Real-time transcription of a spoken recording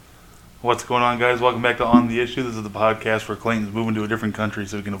What's going on, guys? Welcome back to On the Issue. This is the podcast where Clayton's moving to a different country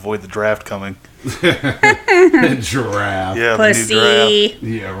so we can avoid the draft coming. Giraffe. Yeah, Pussy. the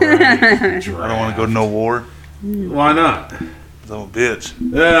new draft. Yeah, right. I don't want to go to no war. Why not? 'Cause I'm a bitch.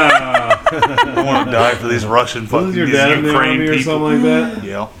 Yeah. I don't want to die for these Russian fucking Wasn't your these dad in the Ukraine army or people. something like that?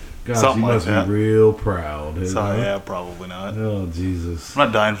 Yeah. God, Something you like must that. be real proud. So, yeah, probably not. Oh, Jesus. I'm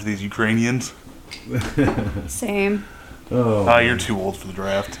not dying for these Ukrainians. Same. Oh. You're too old for the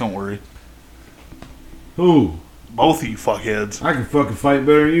draft. Don't worry. Who? Both of you fuckheads. I can fucking fight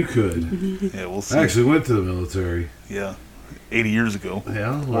better than you could. Yeah, we'll see. I actually went to the military. Yeah. 80 years ago.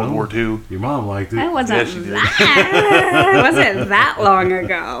 Yeah, World War II. Your mom liked it. That wasn't Yeah, she did. that. Wasn't that long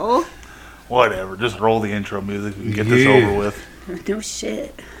ago. Whatever. Just roll the intro music. We can get this over with. No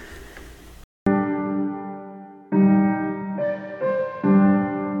shit.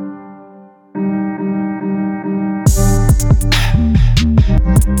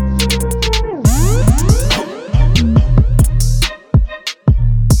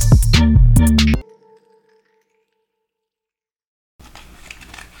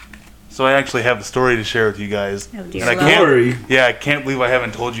 So I actually have a story to share with you guys. Oh, dear And I Lord. can't, Story? yeah, I can't believe I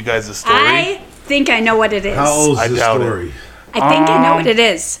haven't told you guys the story. I think I know what it is. How old's I the doubt it. story? I think I know what it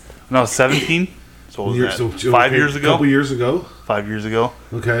is. When I was 17, so what was that? So, 5 years A ago? couple years ago. 5 years ago.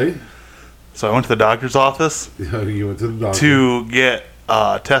 Okay. So I went to the doctor's office You went to the doctor. to get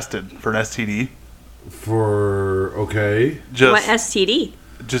tested for an STD. Okay. What STD?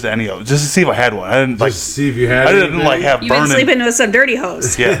 Just any of them, just to see if I had one. I didn't Just see if you had I didn't anything. like have You've been burning. sleeping with some dirty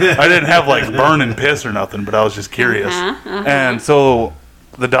hoes. Yeah, I didn't have like burning piss or nothing, but I was just curious. Uh-huh. And so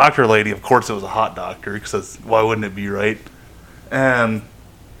the doctor lady, of course, it was a hot doctor because why wouldn't it be, right? And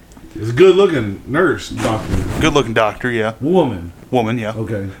It's a good looking nurse, doctor. good looking doctor, yeah, Woman. woman, yeah.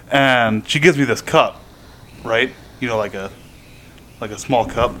 Okay. And she gives me this cup, right? You know, like a small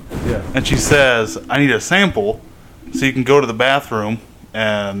cup. Yeah. And she says, I need a sample so you can go to the bathroom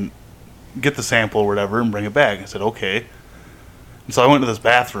and get the sample or whatever and bring it back. I said, okay. And so I went to this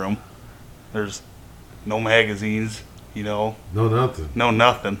bathroom. There's no magazines, No nothing. no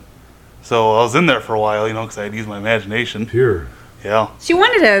nothing. So I was in there for a while, because I had used my imagination. Pure. Yeah. She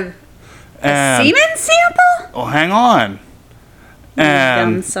wanted a And, semen sample? oh, hang on. You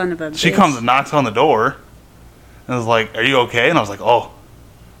And dumb son of a she bitch. comes and knocks on the door and was like, are you okay? And I was like, oh,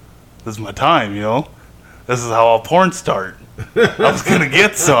 this is my time, This is how all porn start. I was going to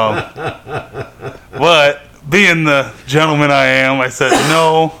get some. But being the gentleman I am, I said,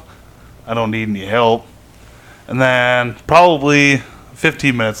 no, I don't need any help. And then probably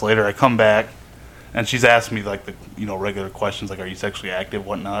 15 minutes later, I come back and she's asked me like the regular questions like, are you sexually active,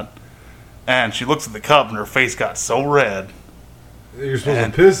 whatnot. And she looks at the cup and her face got so red. You're supposed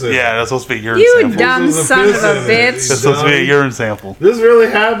to piss it. Yeah, that's supposed to be a urine You sample. dumb This is a son of piss a in it. bitch. That's supposed to be a urine sample. This really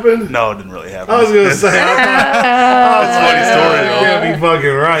happened? No, it didn't really happen. I was going to say, That's a funny story, that though. can't be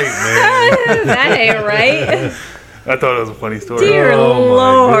fucking right, man. That ain't right. I thought it was a funny story. Dear Oh, my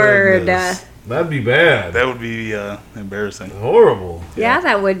Lord. goodness. That'd be bad. That would be embarrassing. Horrible. Yeah,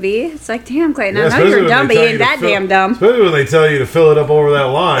 that would be. It's like, damn, Clayton, Yeah, I know especially you're when dumb, they but you tell ain't to that fill- damn dumb. Especially when they tell you to fill it up over that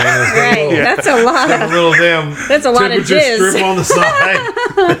line. It's got Right. That's a lot a of... little damn That's a lot of temperature jizz. strip on the side.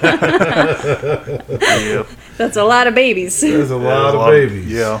 Yep. That's a lot of babies. There's a lot of babies.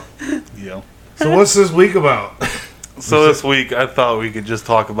 Yeah. Yeah. So what's this week about? So this week, I thought we could just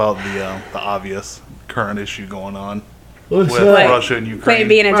talk about the obvious current issue going on What's with that? Russia and Clayton Ukraine.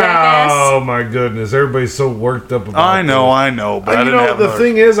 being a jackass. Oh my goodness! Everybody's so worked up about. I know, this. but I didn't have the another-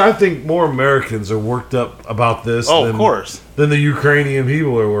 thing is, I think more Americans are worked up about this. Oh, than, of course. Than the Ukrainian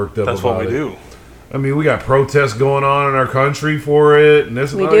people are worked up. That's about what we it. do. I mean, we got protests going on in our country for it, and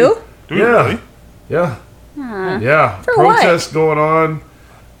this. We and do? that. Do we Yeah. really? Yeah. Yeah. For what? Protests going on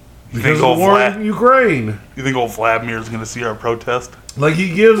because think of the old war Vlad- in Ukraine. You think old Vladimir's going to see our protest? Like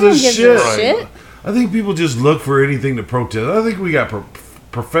he gives us gives shit. a Right. shit. I think people just look for anything to protest. I think we got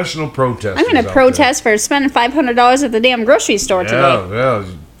professional protesters. I'm going to out protest for spending $500 at the damn grocery store there. Yeah, today. yeah.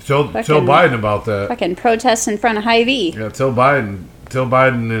 Tell Fucking- Biden about that. Fucking protest in front of Hy-Vee. Yeah, tell Biden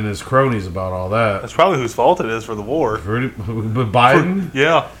and his cronies about all that. That's probably whose fault it is for the war. But Biden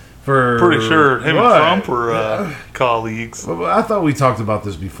Yeah. for Pretty sure him what? and Trump were colleagues. Well, I thought we talked about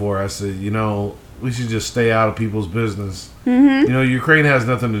this before. I said, we should just stay out of people's business. Mm-hmm. Ukraine has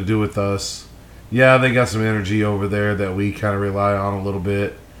nothing to do with us. Yeah, they got some energy over there that we kind of rely on a little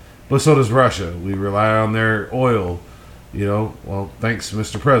bit. But so does Russia. We rely on their oil. Well, thanks,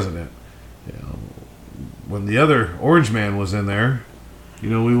 Mr. President. When the other orange man was in there, we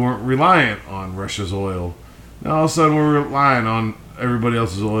weren't reliant on Russia's oil. Now all of a sudden we're relying on everybody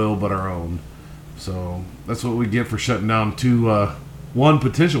else's oil but our own. So that's what we get for shutting down two one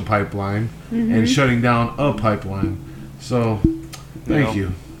potential pipeline and shutting down a pipeline. So, thank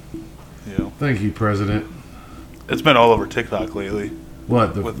you. Yeah. Thank you, President. It's been all over TikTok lately.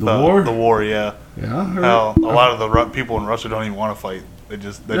 What, the With war? The war, yeah. Yeah, I heard. How a lot of the people in Russia don't even want to fight. They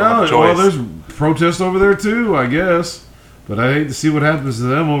don't have a choice. Well, there's protests over there too, I guess. But I hate to see what happens to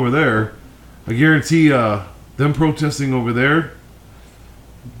them over there. I guarantee them protesting over there,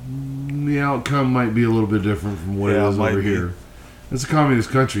 the outcome might be a little bit different from what it is over here. It's a communist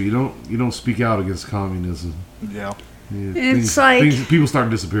country. You don't speak out against communism. Yeah. It's people start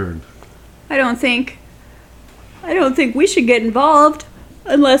disappearing. I don't think we should get involved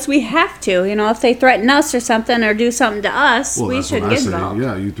unless we have to. If they threaten us or something or do something to us, Well, we that's should what I get say. involved.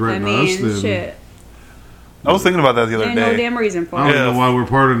 Yeah, you threaten us, then shit. I was thinking about that the other Ain't day. no damn reason for I it. don't know why we're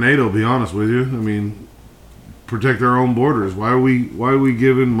part of NATO. To be honest with you, I mean, protect our own borders. Why are we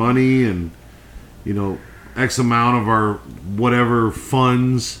giving money and X amount of our whatever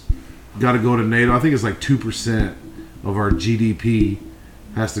funds got to go to NATO? I think it's like 2% of our GDP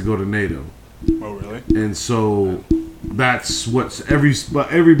has to go to NATO. Oh, really? And so that's what's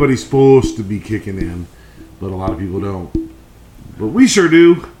everybody's supposed to be kicking in, but a lot of people don't. But we sure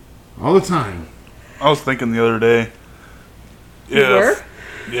do, all the time. I was thinking the other day. You were?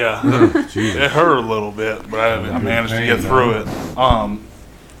 Yeah. Jesus. It hurt a little bit, but I managed to get through it.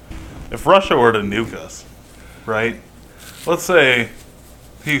 If Russia were to nuke us, right? Let's say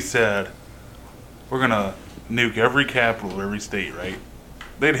he said, we're going to nuke every capital of every state, right?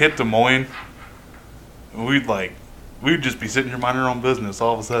 They'd hit Des Moines, and we'd just be sitting here minding our own business.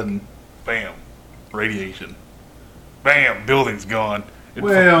 All of a sudden, bam, radiation. Bam, building's gone.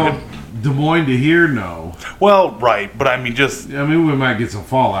 Des Moines to here, no. Well, right, but I mean, we might get some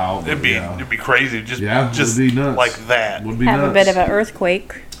fallout. It'd be crazy, just it'd be nuts. like that. Would be Have nuts. a bit of an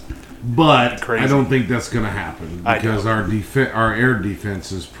earthquake. But Crazy. I don't think that's going to happen because our air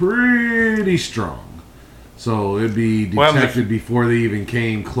defense is pretty strong. So it'd be detected before they even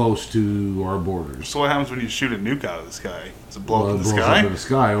came close to our borders. So what happens when you shoot a nuke out of the sky? Does it blow up in the blows sky? up in the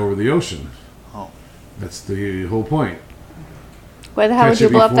sky over the ocean. Oh, That's the whole point. Why the hell would you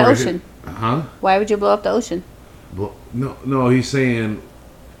blow up the ocean? Huh? Why would you blow up the ocean? Well, no. He's saying,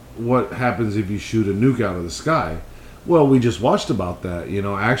 what happens if you shoot a nuke out of the sky? Well, we just watched about that.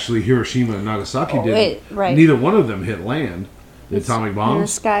 Actually, Hiroshima and Nagasaki didn't. Right. Neither one of them hit land. The atomic bombs. In the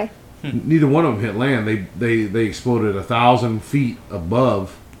sky. Neither one of them hit land. They exploded 1,000 feet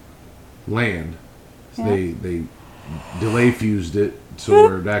above land. So they delay fused it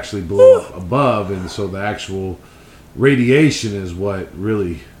so it actually blew up above, and so the actual radiation is what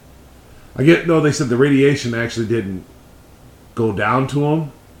really. They said the radiation actually didn't go down to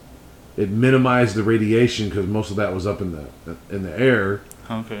them. It minimized the radiation because most of that was up in the air.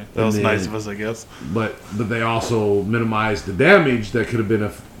 okay. That was nice of us, I guess. But they also minimized the damage that could have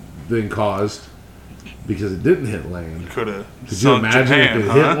been caused because it didn't hit land. Could have. Could you imagine Japan, if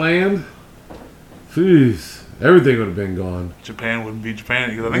it hit land? Jeez, everything would have been gone. Japan wouldn't be Japan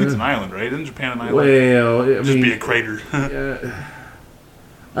because I think it's an island, right? Isn't Japan an island? Well, It'd just be a crater.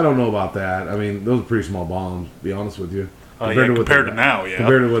 I don't know about that. I mean, those are pretty small bombs, to be honest with you. Compared to now, yeah.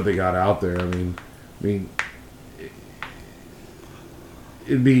 Compared to what they got out there, I mean,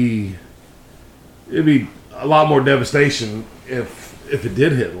 it'd be a lot more devastation if it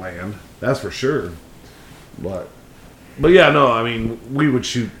did hit land. That's for sure. But yeah, no. I mean, we would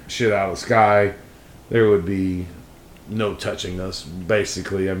shoot shit out of the sky. There would be no touching us.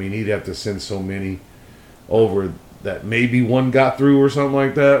 Basically, I mean, he'd have to send so many over that maybe one got through or something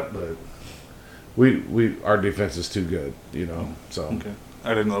like that, but. Our defense is too good, So Okay,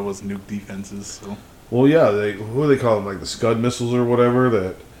 I didn't know it was nuke defenses. So well, yeah, who do they call them? Like the Scud missiles or whatever.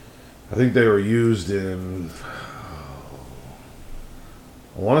 That I think they were used in.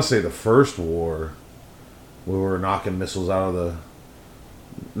 I want to say the first war, we were knocking missiles out of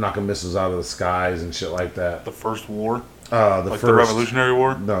the skies and shit like that. the first war, The Revolutionary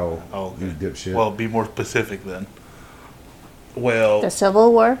War. No, Oh, okay. you dipshit. Well, be more specific then. Well, The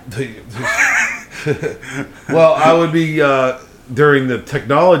Civil War? well, I would be during the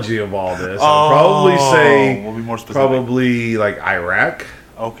technology of all this. I'd probably say we'll be more specific. probably like Iraq.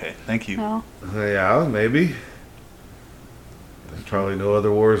 Okay, thank you. No. Yeah, maybe. There's probably no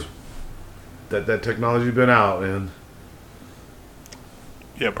other wars that technology been out in.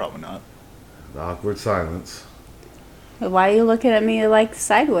 Yeah, probably not. The awkward silence. Why are you looking at me like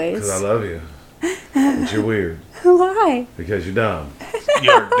sideways? Because I love you. But you're weird. Why? Because you're dumb.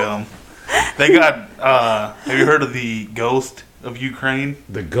 You're dumb. They got. Have you heard of the ghost of Ukraine?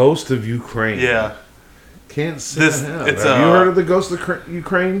 The ghost of Ukraine. Yeah. Can't say This- I have. it's, Have you heard of the ghost of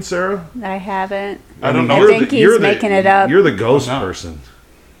Ukraine, Sarah? I haven't. I don't know. I think he's making it up. You're the ghost Oh, no. person.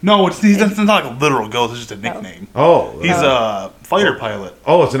 No, it's not like a literal ghost. It's just a nickname. Oh. He's a fighter pilot.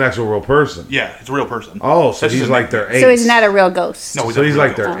 Oh, it's an actual real person. Yeah, it's a real person. Oh, so That's he's just a like their ace. So he's not a real ghost. No, So he's a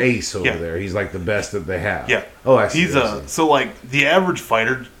like real their ghost. ace over Yeah. there. He's like the best that they have. Yeah. Oh, I see. He's I see. so like the average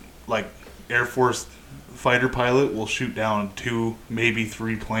fighter, like Air Force fighter pilot, will shoot down 2, maybe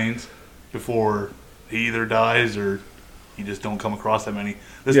 3 planes before he either dies or he just don't come across that many.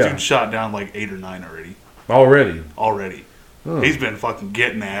 This Yeah. dude shot down like 8 or 9 already. Huh. He's been fucking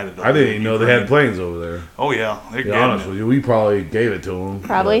getting at it. I didn't even know they had planes over there. Oh yeah, they're To be getting honest it. with you, we probably gave it to him.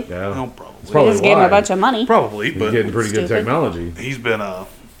 Probably. But, yeah. No, It's probably. We probably just gave him why. a bunch of money. Probably, He's but getting pretty good Stupid. technology. he's been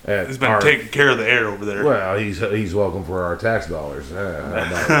At he's been our- taking care of the air over there. Well, he's welcome for our tax dollars. How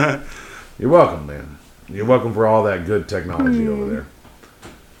about it? You're welcome, man. You're welcome for all that good technology over there.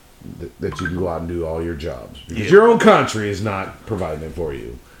 That you can go out and do all your jobs. Because Yeah. your own country is not providing it for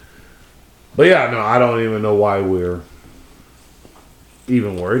you. But yeah, no, I don't even know why we're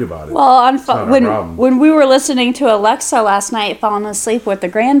even worried about it. Well, on not our when problem. when we were listening to Alexa last night, falling asleep with the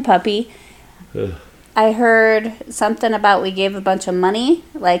grandpuppy, Ugh. I heard something about we gave a bunch of money,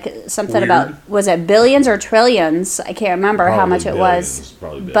 like something Weird. about, was it billions or trillions? I can't remember how Probably much it billions, was,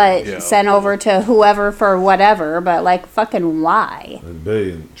 probably but billions. Yeah. sent over to whoever for whatever. But like, fucking why?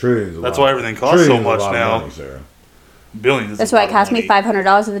 Trillions. That's why everything costs so Trillions is a much lot of now. money, Sarah. Billions. is That's a why lot it of cost me money.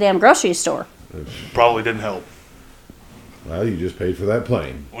 $500 at the damn grocery store. Probably didn't help. Well, you just paid for that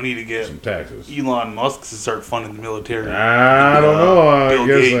plane. We need to get Some taxes. Elon Musk to start funding the military. I don't know. I Bill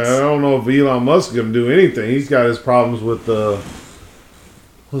guess Gates. I don't know if Elon Musk can do anything. He's got his problems with the.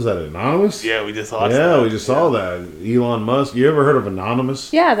 What was that, Anonymous? Yeah, we just watched Yeah, that. we just saw that. Elon Musk. You ever heard of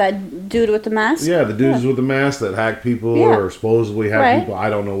Anonymous? Yeah, that dude with the mask. Yeah, the dudes with the mask that hack people Yeah. or supposedly hack Right. people. I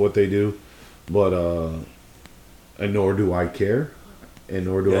don't know what they do, but and nor do I care, and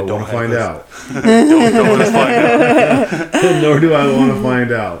nor do Yeah, I don't want to hack find us. out. Don't let us find out. Nor do I want to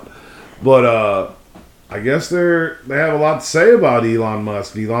find out. But I guess they have a lot to say about Elon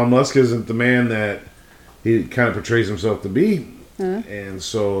Musk. Elon Musk isn't the man that he kind of portrays himself to be, and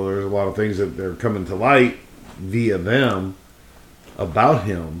so there's a lot of things that they're coming to light via them about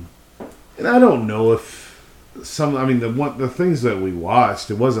him. And I don't know if some. I mean, the things that we watched,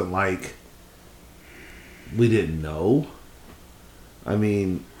 it wasn't like we didn't know. I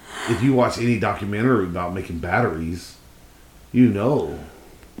mean, if you watch any documentary about making batteries, you know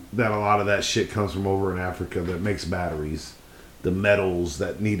that a lot of that shit comes from over in Africa that makes batteries. The metals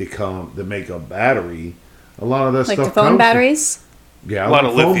that need to come to make a battery, a lot of that Like stuff the phone comes batteries. From, yeah, A lot the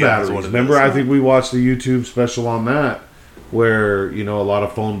of phone lithium is batteries. what it Remember, is. I think we watched a YouTube special on that where, you know, a lot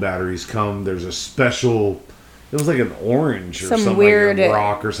of phone batteries come. There's a special. It was like an orange or Some something weird, like a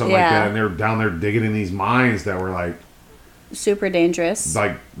rock or something like yeah. that, and they were down there digging in these mines that were like Super dangerous.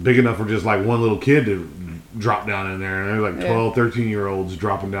 big enough for just like one little kid to drop down in there, and they're like Yeah. 12, 13-year-olds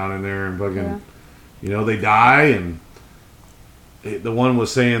dropping down in there and fucking, you know, they die. And the one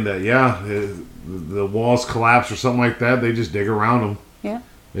was saying that the walls collapse or something like that. They just dig around them. Yeah.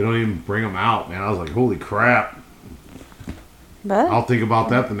 They don't even bring them out, man. I was like, holy crap. But I'll think about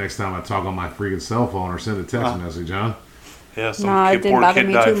that the next time I talk on my freaking cell phone or send a text message, huh? Yeah, some No, it didn't poor bother kid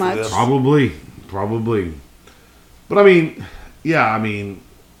me died too for much. this. Probably. But I mean, yeah, I mean,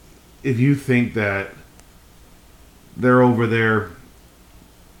 if you think that they're over there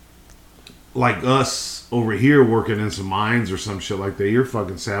like us over here working in some mines or some shit like that, you're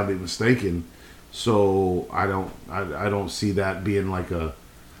fucking sadly mistaken. So I don't see that being like a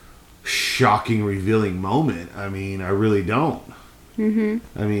shocking, revealing moment. I mean, I really don't. I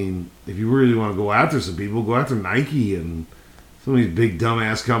mean, if you really want to go after some people, go after Nike and some of these big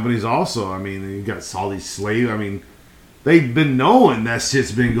dumbass companies also. I mean, you got all these slaves. I mean, they've been knowing that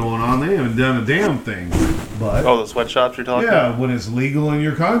shit's been going on. They haven't done a damn thing. But Oh, the sweatshops you're talking about? yeah, when it's legal in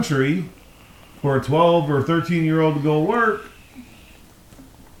your country for a 12 or 13-year-old to go work,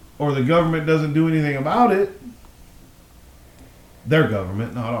 or the government doesn't do anything about it, their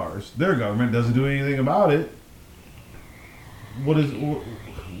government, not ours, their government doesn't do anything about it, what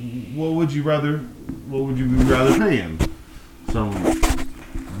would you rather be rather paying? Some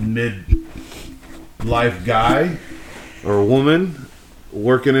mid-life guy or woman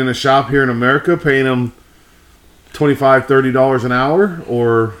working in a shop here in America, paying them $25, $30 an hour,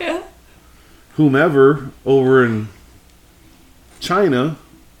 or whomever over in China,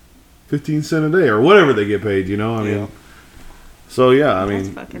 15 cents a day, or whatever they get paid, you know? I mean, Yeah. so yeah, I that's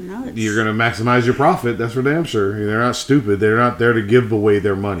mean, fucking nuts. you're going to maximize your profit, that's for damn sure. They're not stupid. They're not there to give away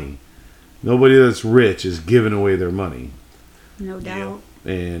their money. Nobody that's rich is giving away their money. No doubt.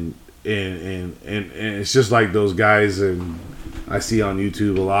 And and it's just like those guys and I see on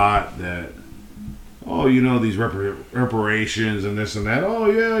YouTube a lot that, oh, you know, these reparations and this and that. Oh,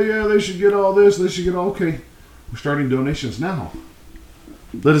 yeah, they should get all this. They should get all, okay. We're starting donations now.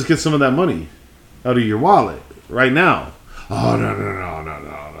 Let us get some of that money out of your wallet right now. Oh,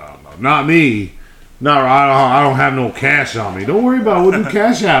 no. Not me. No, I don't have no cash on me. Don't worry about it. We'll do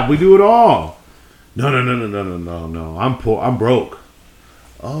Cash App. We do it all. No. I'm poor. I'm broke.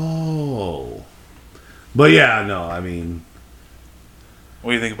 Oh. But yeah, no, I mean.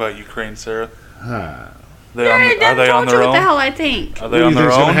 What do you think about Ukraine, Sarah? I Are they on told you their what the own? hell I think. Are they on their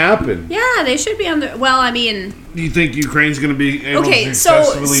What's going to own? happen? Yeah, they should be on their. Well, I mean, Do you think Ukraine's going to be able Okay, to so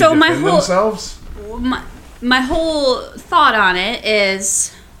successfully my defend whole- themselves? my whole thought on it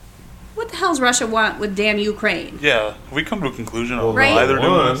is, what the hell's Russia want with damn Ukraine? Yeah, we come to a conclusion on Right. why they're doing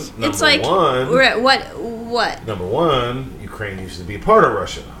Number this. one. It's like what? Number one, Ukraine used to be part of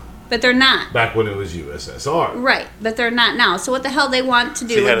Russia But they're not. back when it was USSR. Right, but they're not now. So what the hell they want to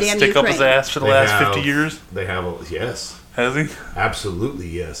do So he had with to damn stick Ukraine? up his ass for the They last have- 50 years? They have, yes, Has he? absolutely,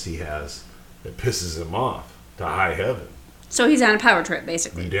 yes, he has. It pisses him off to high heaven. So he's on a power trip, You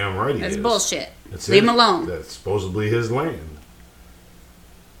basically. damn right he That's is. bullshit. That's Leave it. him alone. That's supposedly his land.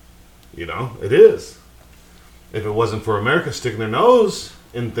 You know, it is. If it wasn't for America sticking their nose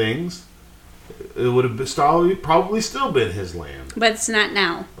in things, it would have probably still been his land. But it's not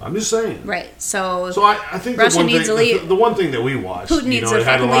now. I'm just saying. Right. So, So I think Russia the one needs thing, to leave. the one thing that we watched, Putin needs to it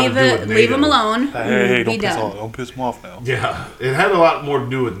had a fucking lot to do with leave him NATO. alone. Hey, Be don't done. piss him off now. Yeah, it had a lot more to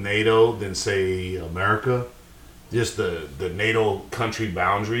do with NATO than, say, America. Just the NATO country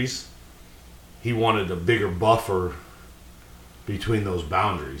boundaries. He wanted a bigger buffer between those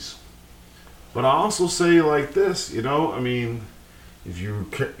boundaries. But I also say like this, you know, I mean, if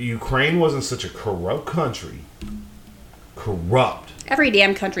Ukraine wasn't such a corrupt country, Every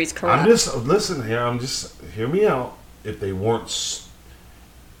damn country's corrupt. hear me out. If they weren't,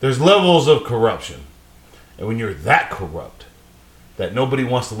 there's levels of corruption. And when you're that corrupt, that nobody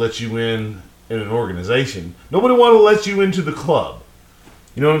wants to let you in an organization, nobody want to let you into the club.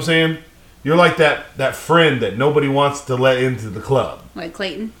 You know what I'm saying? You're like that friend that nobody wants to let into the club. Like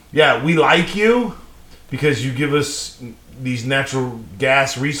Clayton. Yeah, we like you because you give us these natural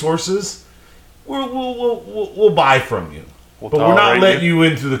gas resources. We'll buy from you, but we're not tolerate letting you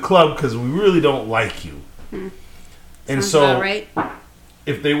into the club because we really don't like you. And Sounds so, about right.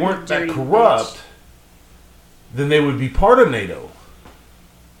 if they weren't that Dirty corrupt, then they would be part of NATO.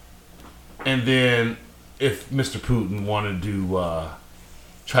 And then, if Mr. Putin wanted to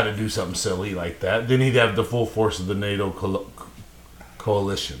try to do something silly like that, then he'd have the full force of the NATO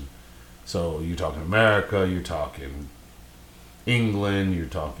coalition. So you're talking America, you're talking England, you're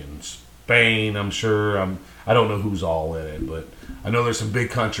talking Spain, I'm sure. I don't know who's all in it, but I know there's some big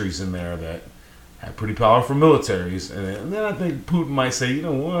countries in there that have pretty powerful militaries. And then I think Putin might say, you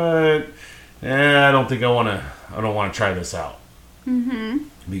know what? I don't think I don't want to try this out. Mm-hmm.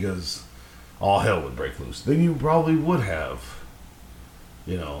 Because all hell would break loose. Then you probably would have,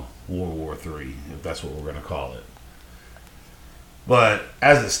 World War III, if that's what we're going to call it. But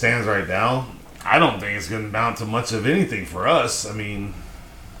as it stands right now, I don't think it's going to amount to much of anything for us. I mean,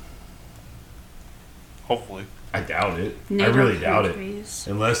 Hopefully. I doubt it. NATO I really doubt countries.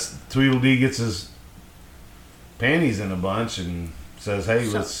 it. Unless Tweedledee gets his panties in a bunch and says, hey,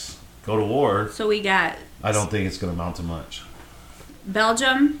 let's go to war. So we got I don't think it's going to amount to much.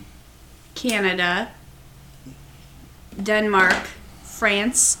 Belgium, Canada, Denmark,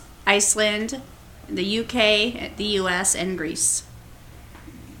 France, Iceland, the UK, the US, and Greece.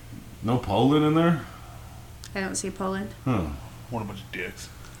 No Poland in there? I don't see Poland. Huh. What a bunch of dicks.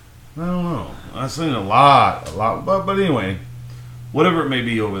 I don't know. I've seen a lot. But anyway, whatever it may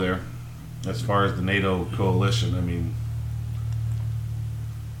be over there, as far as the NATO coalition, I mean,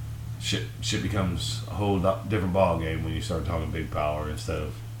 shit becomes a whole different ball game when you start talking big power instead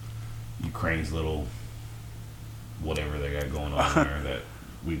of Ukraine's little whatever they got going on there that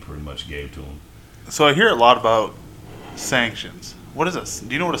we pretty much gave to them. So I hear a lot about sanctions. What is this?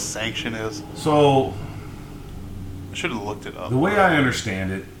 Do you know what a sanction is? So I should have looked it up. the way I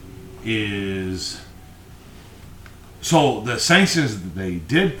understand it is, so the sanctions that they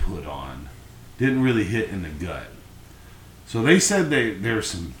did put on didn't really hit in the gut. So they said there's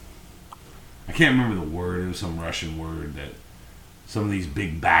some, I can't remember the word, it was some Russian word, that some of these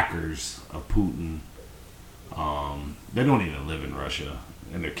big backers of Putin, they don't even live in Russia,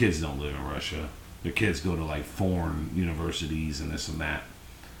 and their kids don't live in Russia. Their kids go to like foreign universities and this and that.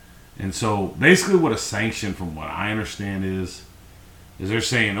 And so basically what a sanction, from what I understand, is they're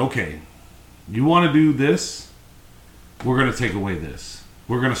saying, okay, you want to do this, we're going to take away this.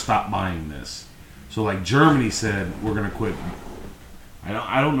 we're going to stop buying this. So like Germany said, we're going to quit.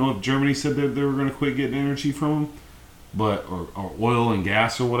 I don't know if Germany said that they were going to quit getting energy from them, but or oil and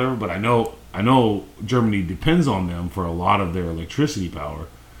gas or whatever. But I know Germany depends on them for a lot of their electricity power.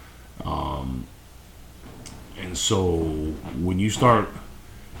 And so when you start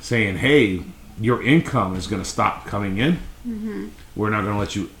saying, hey, your income is going to stop coming in, we're not going to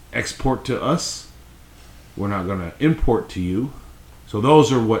let you export to us, we're not going to import to you. So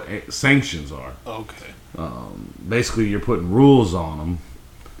those are what sanctions are. Okay. Basically, you're putting rules on them,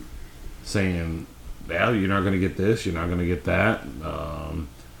 saying, well, you're not going to get this, you're not going to get that.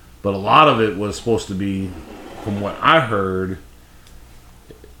 But a lot of it was supposed to be, from what I heard,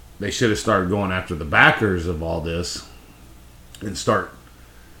 they should have started going after the backers of all this and start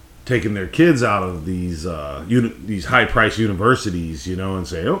taking their kids out of these high-priced universities, and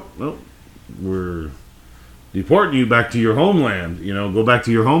say, oh, well, we're deporting you back to your homeland. Go back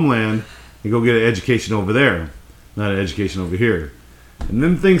to your homeland and go get an education over there, not an education over here. And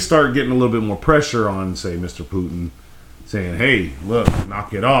then things start getting a little bit more pressure on, say, Mr. Putin, saying, hey, look,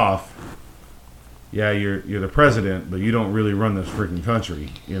 knock it off. Yeah, you're the president, but you don't really run this freaking country.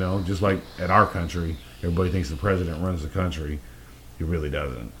 Just like at our country, everybody thinks the president runs the country. He really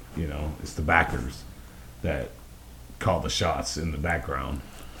doesn't. It's the backers that call the shots in the background.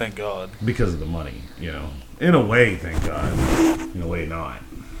 Thank God. Because of the money, In a way, thank God. In a way, not.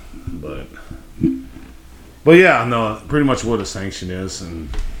 But yeah, no, pretty much what a sanction is, and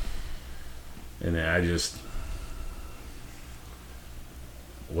I just,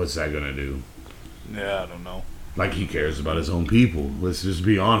 what's that gonna do? Yeah, I don't know. Like, he cares about his own people. Let's just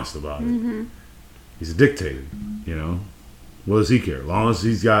be honest about it. He's a dictator, What does he care? As long as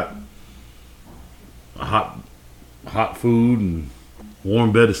he's got a hot food and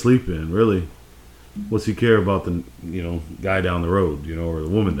warm bed to sleep in, really. What's he care about the guy down the road, or the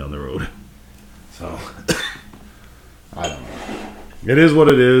woman down the road? So I don't know. It is what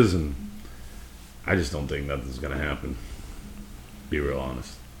it is, and I just don't think nothing's gonna happen. Be real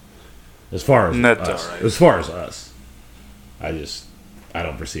honest. As far as that's us, all right. As far as us, I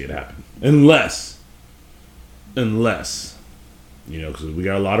don't foresee it happen unless, because we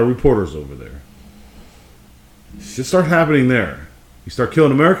got a lot of reporters over there. It should start happening there. You start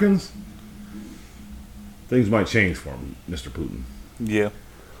killing Americans, things might change for him, Mr. Putin. Yeah.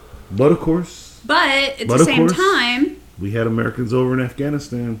 But of course. But at the same time, we had Americans over in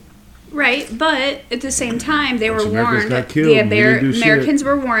Afghanistan. Right, but at the same time, they were Americans warned. got killed, The and we didn't do Americans shit.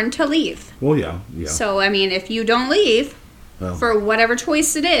 were warned to leave. Well, yeah. So, I mean, if you don't leave, for whatever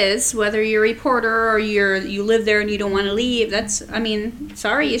choice it is, whether you're a reporter or you live there and you don't want to leave,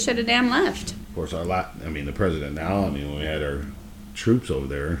 sorry, you should have damn left. Of course, the president now, when we had our troops over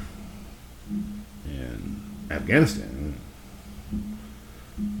there in Afghanistan, a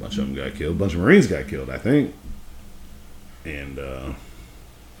bunch of them got killed, a bunch of Marines got killed, I think. And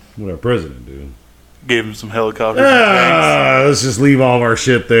what our president do? Gave him some helicopters and tanks. Let's just leave all of our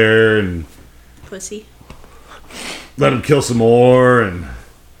shit there and Pussy. let them kill some more, and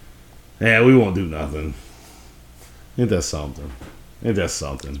we won't do nothing. Ain't that something?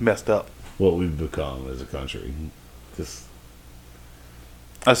 It's messed up. What we've become as a country. Just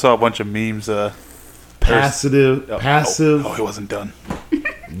I saw a bunch of memes. passive, Oh, he wasn't done.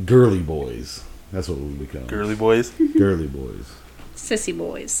 girly boys. That's what we've become. Girly boys. Girly boys. Sissy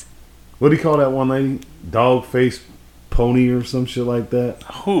boys. What do you call that one lady? Dog face pony or some shit like that?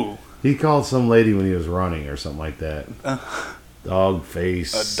 Who? He called some lady when he was running or something like that. Dog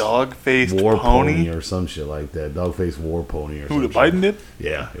face. A dog-faced war pony? or some shit like that. Dog face war pony or Who, something. the Biden did?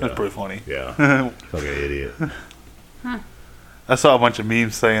 Yeah. That's pretty funny. Yeah. Fucking idiot. I saw a bunch of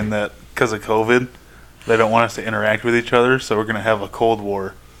memes saying that because of COVID, they don't want us to interact with each other, so we're going to have a Cold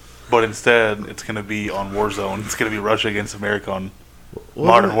War. But instead, it's going to be on Warzone. It's going to be Russia against America on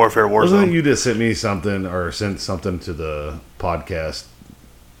Modern Warfare Warzone. Wasn't it you that sent me something or sent something to the podcast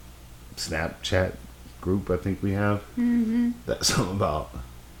Snapchat group I think we have? Mm-hmm. That's something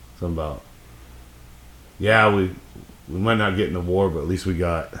about, yeah, we might not get in the war, but at least we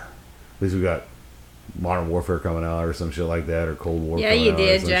got Modern Warfare coming out or some shit like that, or Cold War. Yeah, you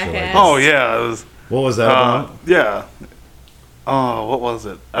did, or some shit like jackass. that. Oh, yeah. It was, What was that about? yeah. Oh, what was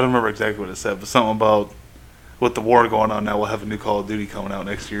it? I don't remember exactly what it said, but something about with the war going on now, we'll have a new Call of Duty coming out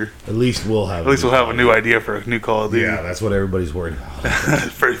next year. At least we'll have. A new idea for a new Call of Duty. Yeah, that's what everybody's worried about.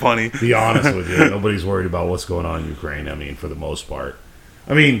 It's pretty funny. Be honest with you, nobody's worried about what's going on in Ukraine. I mean, for the most part.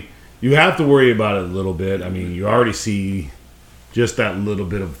 I mean, you have to worry about it a little bit. I mean, you already see just that little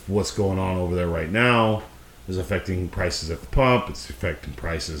bit of what's going on over there right now is affecting prices at the pump. It's affecting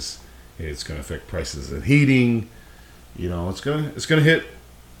prices. It's going to affect prices in heating. It's going to hit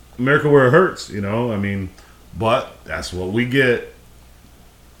America where it hurts, you know. I mean, but that's what we get.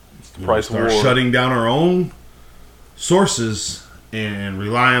 Price start war. shutting down our own sources and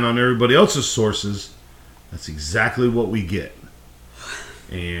relying on everybody else's sources. That's exactly what we get.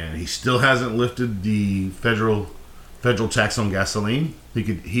 And he still hasn't lifted the federal tax on gasoline.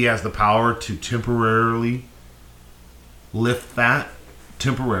 He has the power to temporarily lift that,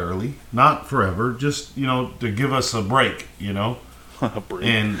 temporarily, not forever, just, you know, to give us a break, you know.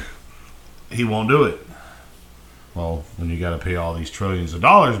 And he won't do it. Well, when you got to pay all these trillions of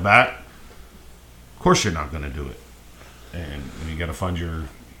dollars back, of course you're not going to do it. And when you got to fund your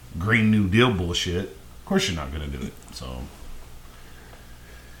Green New Deal bullshit, of course you're not going to do it. So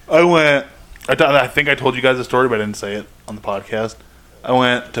I think I told you guys the story, but I didn't say it on the podcast. I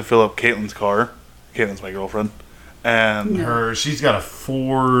went to fill up Caitlin's car. Caitlin's my girlfriend. And she's got a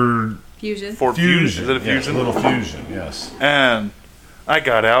Ford Fusion. Fusion. Is it a Fusion? Yeah, a little Fusion, yes. And I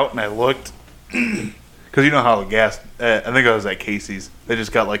got out and I looked. Because you know how the gas, I think I was at Casey's. They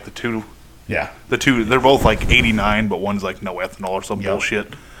just got like the two. Yeah. The two, they're both like 89, but one's like no ethanol or some bullshit.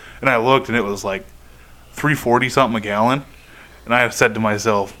 And I looked and it was like $3.40 something a gallon. And I said to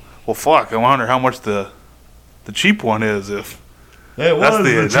myself, well, fuck, I wonder how much the cheap one is if. That was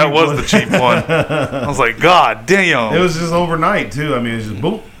the cheap one. I was like, God damn. It was just overnight, too. I mean, it's just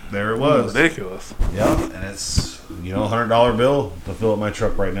boom. There it was. Ridiculous. Yeah, and it's, you know, $100 bill to fill up my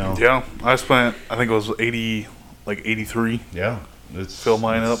truck right now. Yeah, I spent, I think it was 83. Yeah. Fill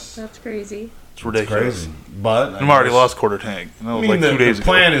mine up. That's crazy. It's ridiculous. It's crazy. But I'm already lost quarter tank. And that was like 2 days ago. The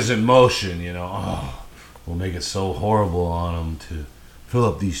plan is in motion, you know. Oh, we'll make it so horrible on them to fill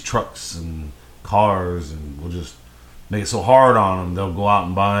up these trucks and cars, and we'll just make it so hard on them they'll go out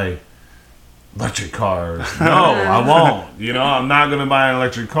and buy electric cars. No, I won't. You know, I'm not going to buy an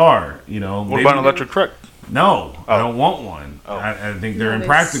electric car. You know, what about an electric truck? No, I don't want one. Oh. I think they're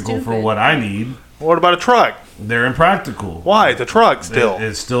impractical for what I need. What about a truck? They're impractical. Why? It's a truck still.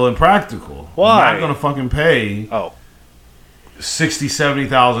 It's still impractical. Why? I'm not going to fucking pay $60,000, $70,000.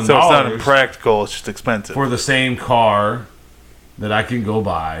 So it's not impractical. It's just expensive for the same car that I can go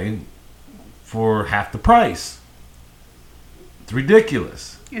buy for half the price. It's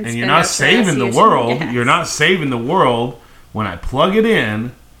ridiculous. And you're not saving the world. You're not saving the world when I plug it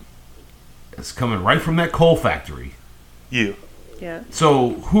in. It's coming right from that coal factory. Yeah. So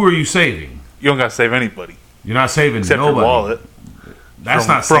who are you saving? You don't got to save anybody. You're not saving except nobody. Your wallet. That's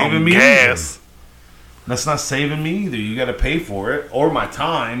not saving me gas. Either. That's not saving me either. You got to pay for it, or my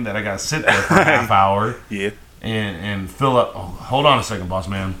time that I got to sit there for a half hour. Yeah. And fill up. Oh, hold on a second, boss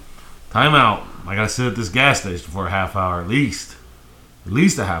man. Time out. I got to sit at this gas station for a half hour at least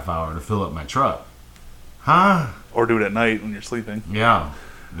a half hour to fill up my truck. Huh? Or do it at night when you're sleeping. Yeah.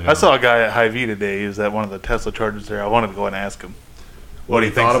 I saw a guy at Hy-Vee today. He was at one of the Tesla chargers there. I wanted to go and ask him what he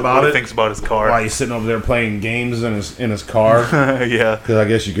thinks about his car. Why he's sitting over there playing games in his car? Yeah. Because I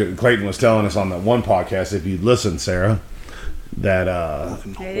guess Clayton was telling us on that one podcast, if you'd listen, Sarah, that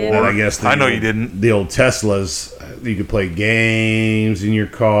I guess I know you didn't. The old Teslas, you could play games in your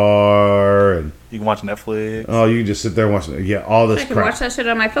car, and you can watch Netflix. Oh, you can just sit there and watch all this. I can watch that shit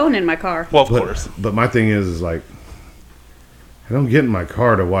on my phone in my car. Well, of course. But my thing is like, I don't get in my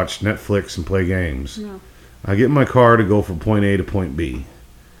car to watch Netflix and play games. No. I get in my car to go from point A to point B,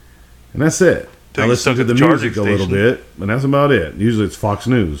 and that's it. I listen to the music a little bit, and that's about it. Usually it's Fox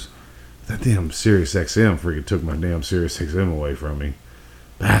News. That damn Sirius XM freaking took my damn Sirius XM away from me.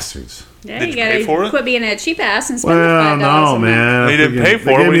 Bastards. Yeah, Did you pay for it? Quit being a cheap ass and spend $5 no, man. They didn't pay for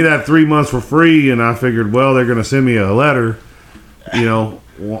it. it. They gave me that 3 months for free, and I figured, well, they're going to send me a letter. You know,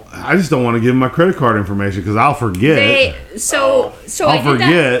 I just don't want to give them my credit card information because I'll forget.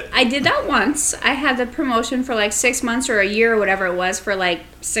 I did that once. I had the promotion for like 6 months or a year or whatever it was for like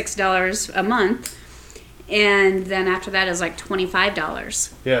 $6 a month. And then after that, it was like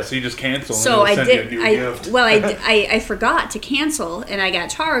 $25. Yeah, so you just cancel. So I did. I forgot to cancel, and I got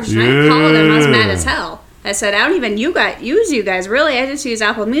charged. And I called them. I was mad as hell. I said, I don't even use you guys really. I just use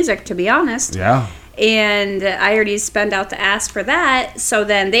Apple Music, to be honest. Yeah. And I already spent out the ass for that. So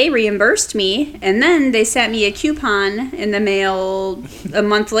then they reimbursed me, and then they sent me a coupon in the mail a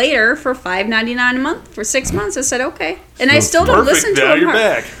month later for $5.99 a month for 6 months. I said, okay. And I still don't listen to them. You're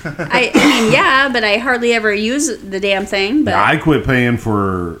back. I mean, yeah, but I hardly ever use the damn thing. But I quit paying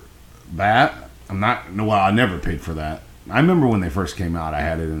for that. I never paid for that. I remember when they first came out, I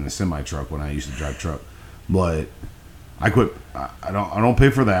had it in a semi truck when I used to drive truck. But I quit. I don't pay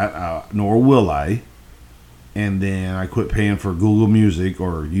for that, nor will I. And then I quit paying for Google Music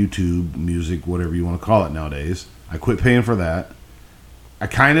or YouTube Music, whatever you want to call it nowadays. I quit paying for that. I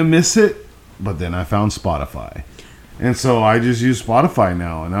kind of miss it, but then I found Spotify. And so I just use Spotify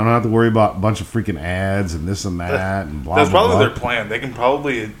now, and I don't have to worry about a bunch of freaking ads and this and that and blah, That's blah, probably blah. their plan. They can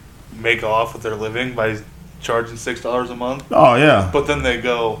probably make off with their living by charging $6 a month. Oh, yeah. But then they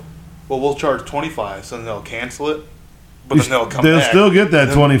go, well, we'll charge $25, so then they'll cancel it. But then they'll come They'll back. still get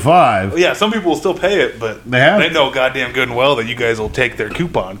that 25. Yeah, some people will still pay it, but They know goddamn good and well that you guys will take their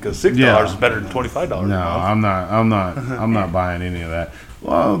coupon because $6 is better than $25 a month. No, I'm not buying any of that.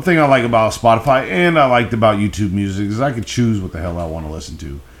 Well, the thing I like about Spotify and I liked about YouTube Music is I could choose what the hell I want to listen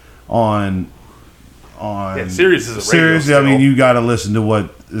to. On Sirius is a radio Sirius, I mean, still. you got to listen to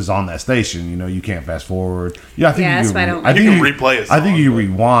what is on that station. You know, you can't fast forward. Yeah, I think Yeah, you that's can, why I don't- I think You can replay a I think song, you but-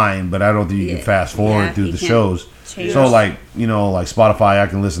 rewind, but I don't think you can fast forward through you the can't shows. change. So, like Spotify, I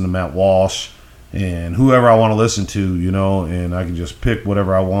can listen to Matt Walsh and whoever I want to listen to, you know, and I can just pick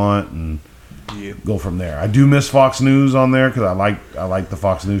whatever I want and go from there. I do miss Fox News on there because I like the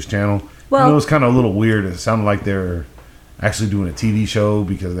Fox News channel. Well- it was kind of a little weird. It sounded like they're actually doing a TV show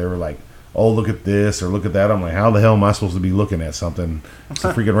because they were like, "Oh, look at this" or "Look at that." I'm like, how the hell am I supposed to be looking at something? It's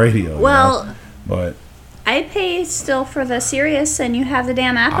a freaking radio. Well, you know? But I pay still for the Sirius, and you have the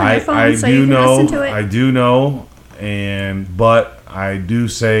damn app on I your phone, so you do can know, listen to it. I do know, but I do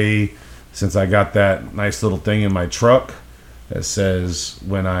say, since I got that nice little thing in my truck that says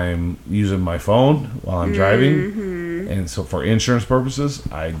when I'm using my phone while I'm driving, and so for insurance purposes,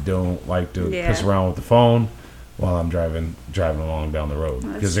 I don't like to piss around with the phone while I'm driving along down the road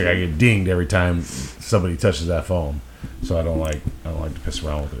because I get dinged every time somebody touches that phone. So I don't like to piss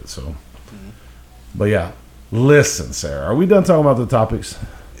around with it. So, but yeah, listen, Sarah, are we done talking about the topics?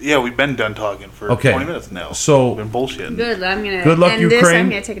 Yeah, we've been done talking for 20 minutes now. So we've been bullshitting. Good. I'm gonna Good luck, end this. Ukraine. I'm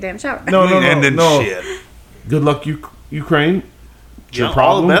gonna take a damn shower. No, no. Shit. Good luck, Ukraine. It's your All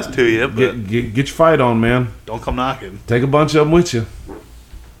problem. the best to you, but Get your fight on, man. don't come knocking. Take a bunch of them with you.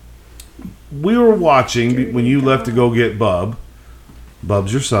 We were watching when you left to go get Bub.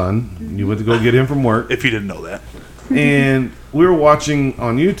 Bub's your son. You went to go get him from work. If you didn't know that. And we were watching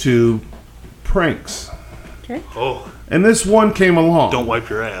on YouTube pranks. Okay. Oh, And this one came along. don't wipe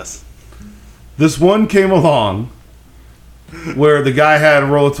your ass. This one came along where the guy had a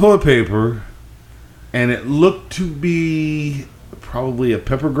roll of toilet paper and it looked to be probably a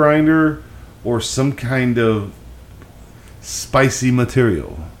pepper grinder or some kind of spicy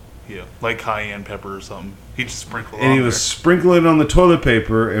material. Yeah, like cayenne pepper or something. He just sprinkled it And on he was there. sprinkling it on the toilet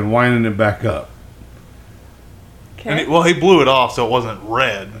paper and winding it back up. And Okay. he blew it off so it wasn't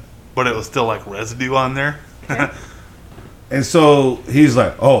red, but it was still like residue on there. And so he's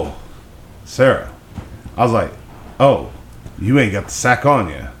like, "Oh, Sarah." I was like, "Oh, you ain't got the sack on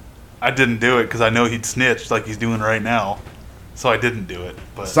you." I didn't do it because I know he'd snitch like he's doing right now. So I didn't do it.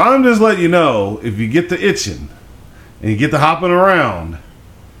 But So I'm just letting you know, if you get the itching and you get the hopping around,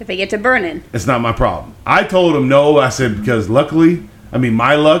 If I get to burning, it's not my problem. I told him no. I said, because luckily, I mean,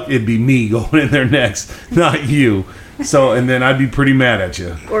 my luck, it'd be me going in there next, not you. So, and then I'd be pretty mad at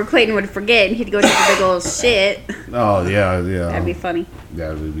you. or Clayton would forget, and he'd go take a big old shit. Oh, yeah. That'd be funny.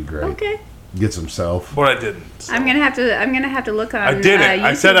 That would be great. Okay. Get some self. but I didn't. So. I'm gonna have to look on. I didn't.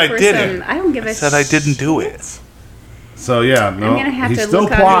 I YouTube said I for didn't. I don't give a. I said I didn't do it. So, yeah, no. I'm gonna have he's to still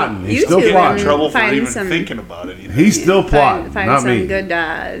look on plotting. He's still YouTube Get in plotting. trouble for Find even some- thinking about anything. He's still plotting, Find not some me.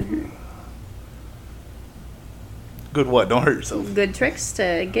 Good what? Don't hurt yourself. good tricks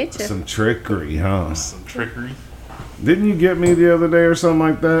to get you. Some trickery, huh? Some trickery. Didn't you get me the other day or something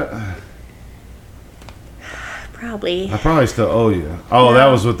like that? Probably. I probably still owe you. Oh, that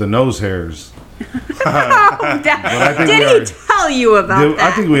was with the nose hairs. I think we Did he already- tell you about Dude,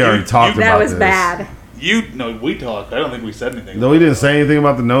 that? I think we already talked that about was this. bad. We talked. I don't think we said anything. No, we didn't say anything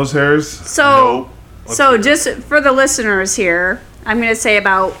about the nose hairs. So, Nope. so just for the listeners here, I'm gonna say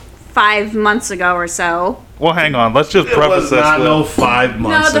about 5 months ago or so. Well, hang on. Let's just It preface was this not with. no 5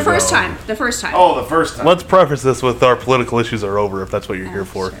 months No, the ago. first time. The first time. Oh, the first time. Let's preface this with our political issues are over. If that's what you're here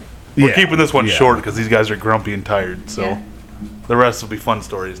for. Sure. We're Yeah, keeping this one yeah. short because these guys are grumpy and tired. So Yeah. the rest will be fun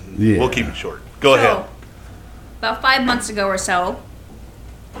stories. And Yeah. We'll keep it short. Go ahead. So, about 5 months ago or so,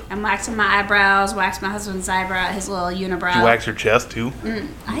 I'm waxing my eyebrows, wax my husband's eyebrow, his little unibrow. Did you wax your chest too?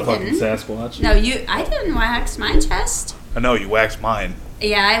 I Fucking didn't. Sasquatch. No, I didn't wax my chest. I know you waxed mine.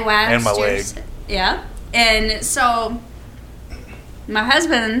 Yeah, I waxed And my yours. Yeah. And so my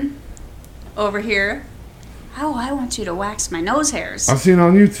husband over here, oh, I want you to wax my nose hairs. I've seen it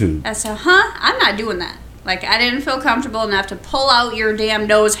on YouTube. I said, huh? I'm not doing that. Like, I didn't feel comfortable enough to pull out your damn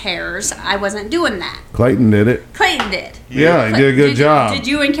nose hairs. I wasn't doing that. Clayton did it. Clayton did. Yeah, he did a good job. Did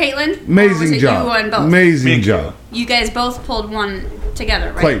you and Caitlin? Or was Amazing it job. You and both? Me Amazing and job. You guys both pulled one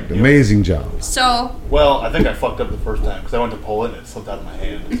together, right? Clayton, amazing job. So, Well, I think I fucked up the first time because I went to pull it and it slipped out of my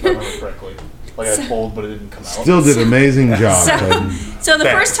hand. If I remember correctly. Like I told, but it didn't come out. Still did an amazing job. Clayton. So the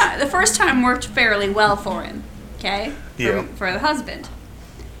Thanks. first time worked fairly well for him. Okay. Yeah. For the husband.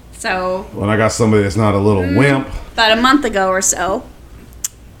 So When I got somebody that's not a little wimp. about a month ago or so,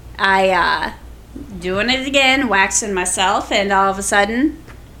 I doing it again, waxing myself, and all of a sudden,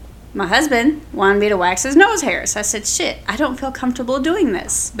 my husband wanted me to wax his nose hairs. I said, "Shit, I don't feel comfortable doing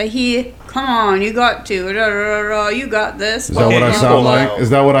this." But he, come on, you got to, you got this. Is that what I you sound pull like? out? Is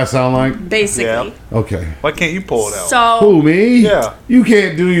that what I sound like? Basically. Yeah. Okay. Why can't you pull it out? So Who, me? Yeah. You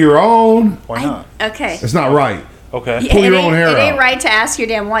can't do your own. Why not? okay. It's not right. Okay. Pull your own hair It ain't out. right to ask your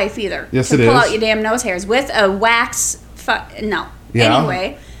damn wife either. Yes, to it pull is. out your damn nose hairs with a wax. No. Yeah?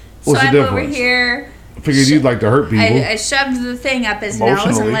 Anyway, What's so the I'm over difference? here. I figured you'd like to hurt people. I shoved the thing up his nose and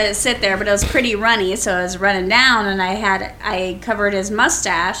Emotionally. let it sit there, but it was pretty runny, so it was running down, and I covered his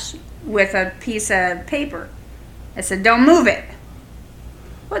mustache with a piece of paper. I said, "Don't move it."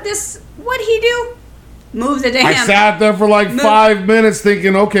 What'd he do? Move the damn. I sat there for like 5 minutes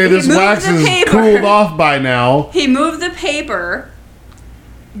thinking, okay, this moved wax the is paper. cooled off by now. He moved the paper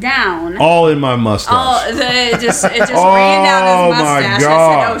down. All in my mustache. Oh, it just ran down his my mustache.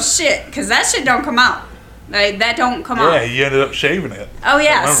 God. I said, "Oh shit," because that shit don't come out. Like that don't come Yeah, out. you ended up shaving it. Oh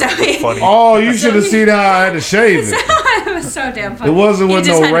yeah, I so remember it was funny. Oh, you should have seen how I had to shave it. it was so damn funny. It wasn't He with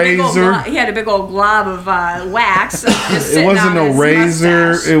just no had a big old razor. he had a big old glob of wax. Just It sitting wasn't on no his razor.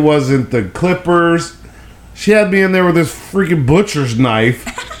 mustache. It wasn't the clippers. She had me in there with this freaking butcher's knife,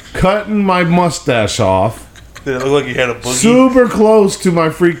 cutting my mustache off, Did it look like you had a boogie? super close to my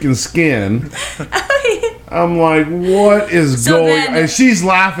freaking skin. I'm like, what is So going? then- And she's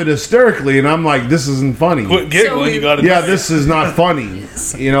laughing hysterically, and I'm like, this isn't funny. Quit giggling. So You got to. Yeah, this is not funny.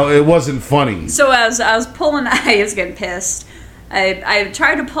 You know, it wasn't funny. So as I was pulling, I was getting pissed. I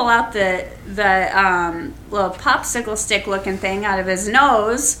tried to pull out the little popsicle stick looking thing out of his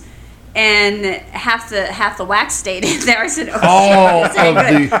nose, and half the wax stayed in there. I said, "Oh, All shit, this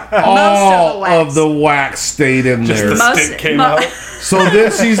ain't good." all wax. of the wax stayed in Just there. the stick came out. So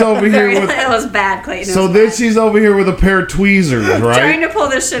then she's over here Very- with. it was bad, Clayton. It So was then bad. she's over here with a pair of tweezers, trying right? to pull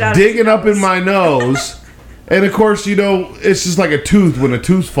this shit out. Digging up in my nose. And of course, you know, it's just like a tooth when a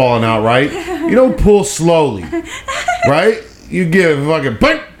tooth's falling out, right? You don't pull slowly, right? You give fucking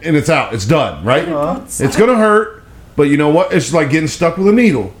bang, and it's out. It's done, right? It's gonna hurt, but you know what? It's like getting stuck with a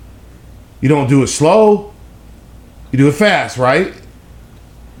needle. You don't do it slow. You do it fast, right?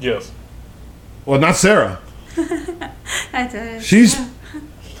 Yes. Well, not Sarah. I did. She's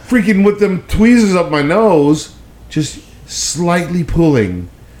freaking with them tweezers up my nose, just slightly pulling,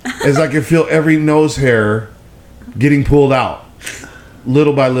 as I can feel every nose hair getting pulled out,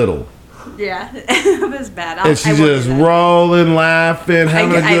 little by little. Yeah, it was bad. And she's just rolling, laughing,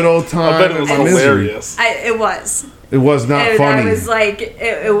 having a good old time. I bet it was in my misery. hilarious. It was. It was not And funny. I was like,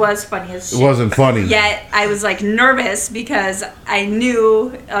 it was funny as It shit. wasn't funny. Yet I was like nervous because I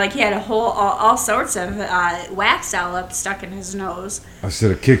knew like he had a whole all sorts of wax all up stuck in his nose. I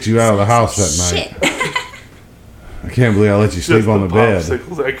should have kicked you out of the house that night. Shit. I can't believe I let you sleep Just on the bed.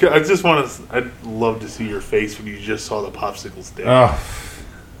 popsicles. I just want to. I'd love to see your face when you just saw the popsicle stick. Oh,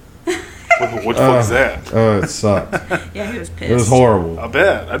 What the fuck is that? it sucked. Yeah, he was pissed. It was horrible. I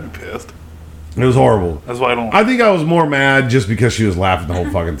bet. I'd be pissed. It was horrible. That's why I don't. I think I was more mad just because she was laughing the whole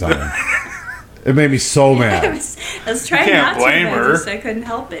fucking time. It made me so I mad. was trying can't not to, blame but her. I couldn't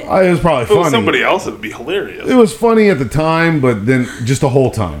help it. It was probably if it was funny. somebody else, it would be hilarious. It was funny at the time, but then just the whole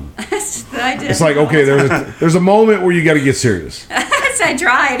time. I did. It's like, okay, there's a moment where you got to get serious. I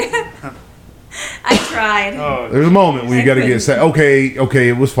tried. I tried. Oh, There's a moment where you I got to get couldn't. say, okay,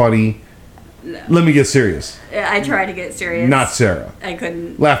 it was funny. Let me get serious. I tried to get serious. Not Sarah. I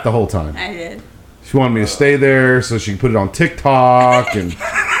couldn't. Laughed the whole time. I did. She wanted me to stay there so she could put it on TikTok, and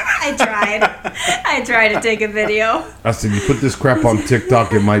I tried. I tried to take a video. I said, "You put this crap on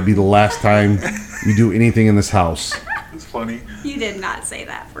TikTok, it might be the last time you do anything in this house." it's funny. You did not say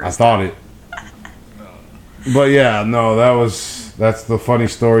that first. I thought it. But yeah, no, that's the funny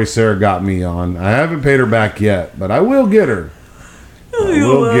story Sarah got me on. I haven't paid her back yet, but I will get her. I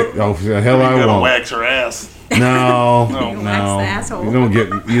will get. Oh hell, You I gotta won't. wax her ass. No, No. no, Wax the asshole.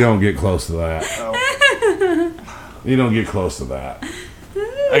 You don't get close to that. No. You don't get close to that.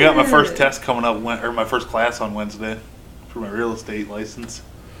 I got my first test coming up, or my first class on Wednesday for my real estate license.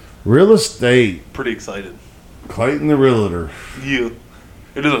 Real estate, Pretty excited. Clayton the Realtor. Yeah.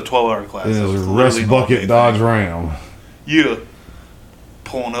 It is a 12-hour class. It so is it's a literally Rust an Bucket all-day Dodge thing. Ram. Yeah.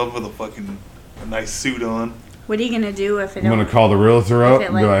 Pulling up with a nice suit on. What are you gonna do if it I'm gonna don't? call the realtor up it,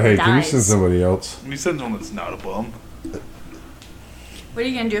 and be like, "Hey, can you dies? send somebody else?" And he sends one that's not a bum. What are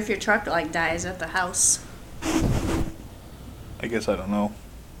you gonna do if your truck like dies at the house? I guess I don't know.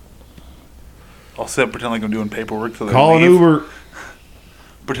 I'll sit and pretend like I'm doing paperwork till they Call an leave. Uber.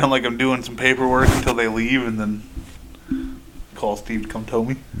 Pretend like I'm doing some paperwork until they leave, and then call Steve to come tow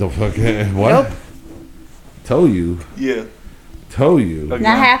me. The fucking what? Nope. Tow you. Yeah. Tow you. Okay.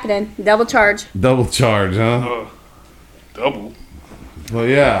 Not happening. Double charge. Double charge, huh? Double. Well,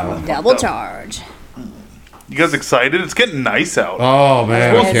 yeah. Double charge. You guys excited? It's getting nice out. Oh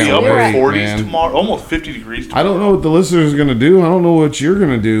man, It's I supposed to be can't upper wait, 40s man. tomorrow, almost 50 degrees tomorrow. I don't know what the listeners are gonna do. I don't know what you're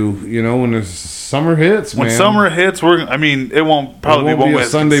gonna do. You know, when the summer hits, When man. summer hits, it won't probably it won't be a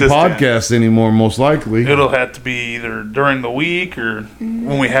as Sunday consistent. podcast anymore, most likely. It'll have to be either during the week or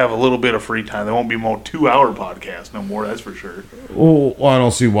when we have a little bit of free time. There won't be more 2-hour podcasts no more, that's for sure. Well, I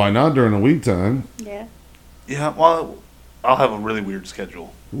don't see why not during the week time. Yeah. Yeah, well, I'll have a really weird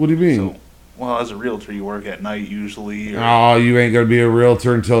schedule. What do you mean? So, well, as a realtor, you work at night usually. Or Oh, you ain't gonna be a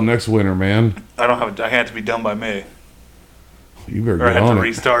realtor until next winter, man. I have to be done by May, You better or I get have on to it.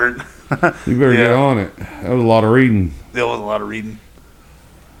 restart. You better get Yeah. on it. That was a lot of reading. There was a lot of reading.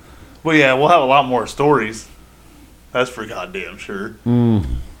 But yeah, we'll have a lot more stories. That's for goddamn sure.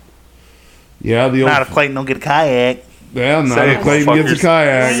 Yeah, the old. Not if Clayton don't get a kayak. Yeah, not Say if it, Clayton gets a motherfuckers.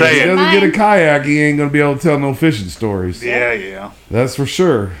 kayak. Say If he it. doesn't get a kayak, he ain't gonna be able to tell no fishing stories. Yeah. That's for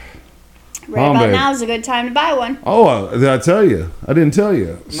sure. Right Oh, about babe. now is a good time to buy one. Oh, did I tell you? I didn't tell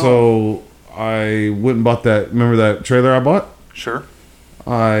you. So I went and bought that. Remember that trailer I bought? Sure.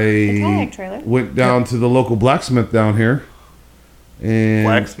 The I kayak trailer. went down to the local blacksmith down here, and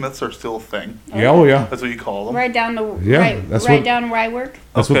Blacksmiths are still a thing. yeah, oh yeah, That's what you call them. Right down the Yeah, right, that's right what- down where I work.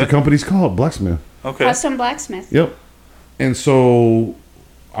 that's what Okay. the company's called, blacksmith. Okay. Custom blacksmith. Yep. And so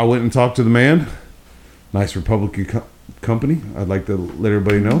I went and talked to the man. Nice Republican company. I'd like to let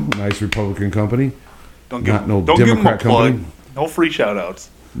everybody know. Nice Republican company. Don't give, Not no don't give them a Democrat plug. company. No free shout outs.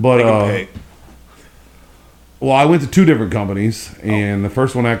 But Make 'em pay. well, I went to two different companies, and the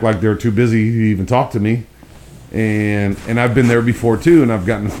first one acted like they were too busy to even talk to me, and I've been there before too, and I've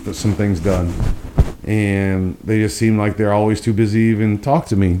gotten some things done, and they just seem like they're always too busy to even talk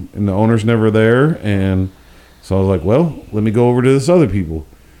to me, and the owner's never there, and so I was like, well, let me go over to this other people,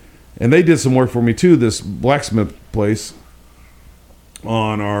 and they did some work for me too. This blacksmith place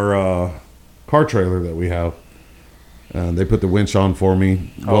on our car trailer that we have. They put the winch on for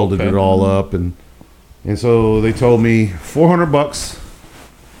me, welded okay. it all up, and so they told me $400,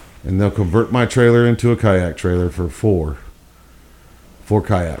 and they'll convert my trailer into a kayak trailer for four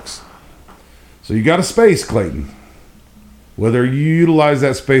kayaks. So you got a space, Clayton. Whether you utilize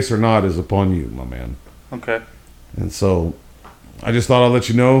that space or not is upon you, my man. Okay. And so I just thought I'd let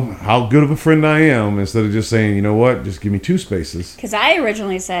you know how good of a friend I am, instead of just saying, you know what, just give me two spaces. Because I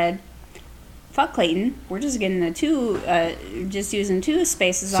originally said, "Fuck Clayton, we're just getting just using two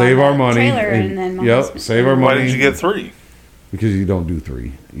spaces Save on our the money. trailer, and then my Yep, husband- save our Why money. did you get 3? Because you don't do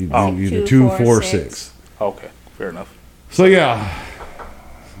three. You do Oh. either 2, 2, 4, 4, 6. 6. Okay. Fair enough. So yeah.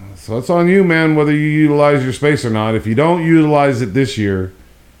 So it's on you, man, whether you utilize your space or not. If you don't utilize it this year,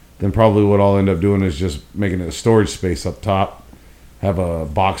 then probably what I'll end up doing is just making it a storage space up top. Have a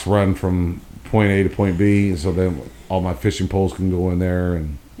box run from point A to point B, and so then all my fishing poles can go in there,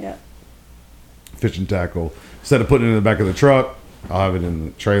 and Yeah. fishing tackle. Instead of putting it in the back of the truck, I'll have it in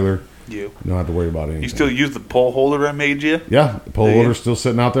the trailer. You. You don't have to worry about anything. You still use the pole holder I made you? Yeah, the pole Yeah. holder's still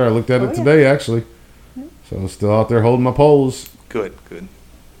sitting out there. I looked at Oh, it yeah. today, actually. So it's still out there holding my poles. Good.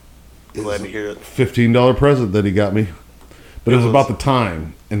 Glad to hear it. $15 present that he got me. But it was It was- about the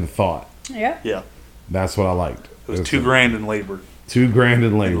time and the thought. Yeah. Yeah. That's what I liked. It was $2,000 in labor $2,000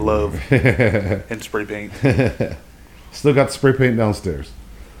 in labor. and love and spray paint. Still got the spray paint downstairs.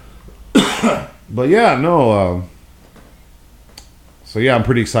 But yeah, no. So yeah, I'm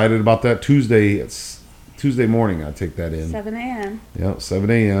pretty excited about that. It's Tuesday morning. I take that in. 7 a.m. Yep, 7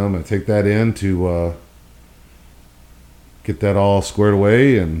 a.m. I take that in to get that all squared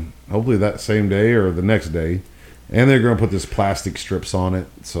away, and hopefully that same day or the next day. And they're going to put this plastic strips on it.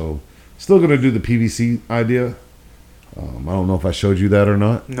 So still going to do the PVC idea. I don't know if I showed you that or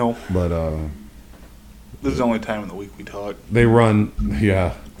not, No. but This is the only time in the week we talk. they run,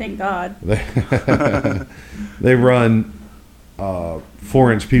 yeah, Thank God. they run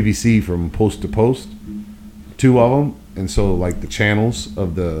 4-inch PVC from post to post, 2 of them, and so like the channels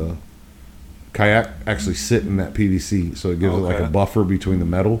of the kayak actually sit in that PVC, so it gives it like a Okay. buffer between the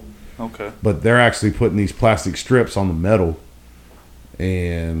metal. Okay. But they're actually putting these plastic strips on the metal,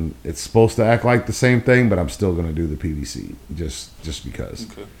 and it's supposed to act like the same thing, but I'm still going to do the PVC just because.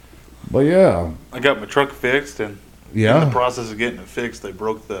 Okay. But yeah, I got my truck fixed, and in the yeah, process of getting it fixed, they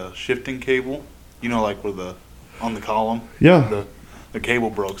broke the shifting cable. You know, like where on the column. yeah. The cable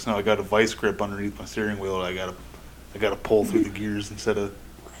broke, so now I got a vice grip underneath my steering wheel. And I got to pull through the gears instead of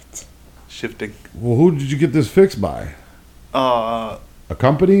shifting. Well, who did you get this fixed by? Uh, A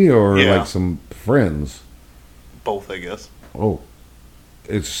company or Yeah. like some friends? both, I guess. Oh,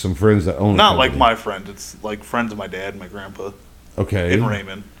 it's some friends that own. Not a like company. my friends. It's like friends of my dad and my grandpa Okay. in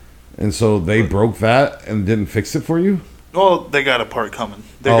Raymond. And so they broke that and didn't fix it for you. Well, they got a part coming.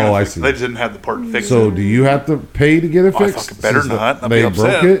 They're Oh, gonna I fix it. see. They just didn't have the part to fix So it. do you have to pay to get it Oh, I fixed? fucking better since not. I'll they be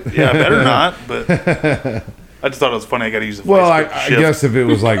upset. broke it. Yeah, better not. But I just thought it was funny. I got to use the Well, vice grip I shift. guess if it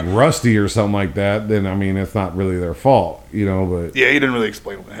was like rusty or something like that, then I mean it's not really their fault, you know. But Yeah, he didn't really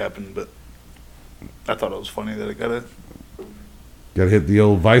explain what happened, but I thought it was funny that I got it. got to hit the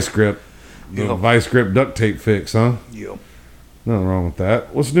old vice grip, the Yep. vice grip duct tape fix, huh? Yeah. Nothing wrong with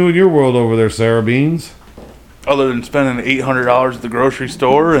that. What's new in your world over there, Sarah Beans? Other than spending $800 at the grocery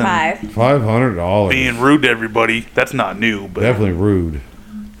store and 5. $500. being rude to everybody, that's not new. But Definitely rude.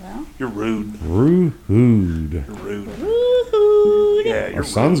 you're rude. Rude. You're rude. Woohoo! Yeah, you're Our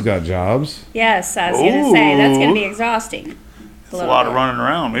son's rude. got jobs. Yes, I was going to say, that's going to be Ooh. exhausting. It's a lot of running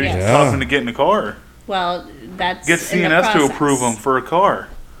around. Maybe Yes. it's Yeah. tough to get in a car. Well, that's Get in the CNS to process. approve them for a car.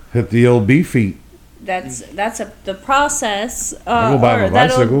 Hit the old B feet. That's the process. I'll go buy or my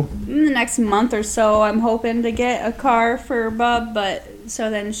that'll- bicycle. In the next month or so, I'm hoping to get a car for Bub. But so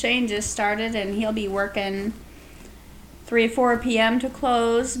then Shane just started, and he'll be working 3 or 4 p.m. to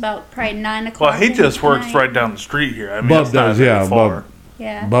close, about probably 9 o'clock. Well, he just works tonight. right down the street here. I mean, Bub it's not does, very yeah, far. Bub.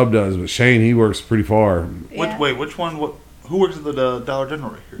 Yeah. Bub does, but Shane, he works pretty far. Yeah. Wait, which one? Who works at the Dollar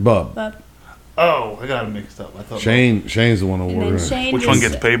General right here? Bub. Bub. Oh, I got it mixed up. I thought Shane's the one who And then works. Shane which one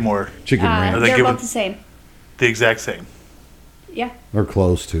just, gets paid more? Chicken Are ranch. they they're giving- both the same. The exact same. Yeah. They're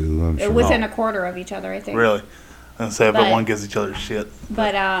close to, I'm sure. Within a quarter of each other, I think. Really? I was gonna say, but But- one gives each other shit.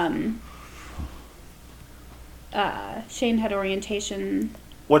 But Shane had orientation.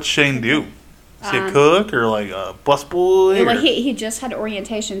 What's Shane do? Is he a cook or like a busboy? Well, or- he just had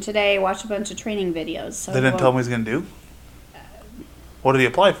orientation today. Watched a bunch of training videos. So They didn't tell him what he's gonna do. What did he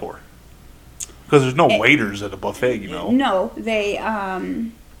apply for? Because there's no waiters at a buffet, you know. No, they.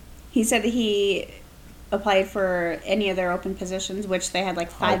 He said that he applied for any of their open positions, which they had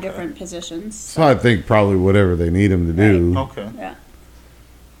like 5 Okay. different positions. So I think probably whatever they need him to do. Okay. Yeah.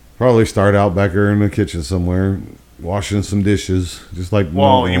 Probably start out back there in the kitchen somewhere, washing some dishes, just like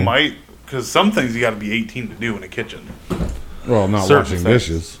Well, normal. you might, because some things you got to be 18 to do in a kitchen. Well, not certain washing things.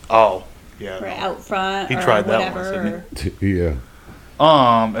 dishes. Oh, yeah. Right out front. He or tried that whatever. once, didn't or Yeah.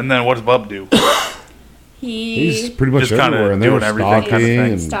 And then what does Bub do? He's pretty much Just kinda everywhere, and they're doing everything stocking kind of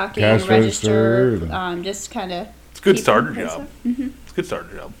thing. and stocking, cash register, register. and- just kind of. It's a good starter job. Mm-hmm. It's a good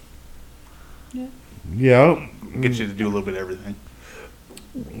starter job. Yeah, Get you to do a little bit of everything.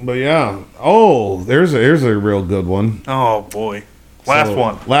 but yeah. Oh, here's a real good one. Oh boy. Last So-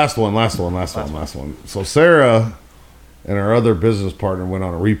 one. Last one. So Sarah and our other business partner went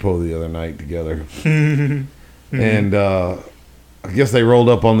on a repo the other night together, and I guess they rolled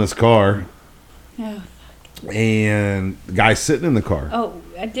up on this car, Oh. and the guy's sitting in the car. Oh,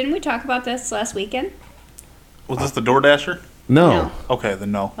 didn't we talk about this last weekend? Was this the DoorDasher? No, No. Okay,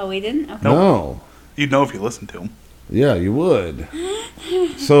 then no. Oh, we didn't. Okay. no. You'd know if you listened to him. Yeah, you would.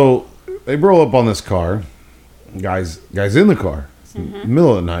 So they roll up on this car. Guys in the car. It's in the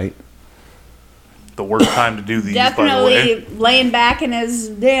middle of the night. The worst time to do these, by the way. Definitely laying back in his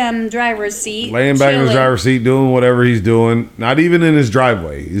damn driver's seat. Laying back in his chilling. driver's seat, doing whatever he's doing. Not even in his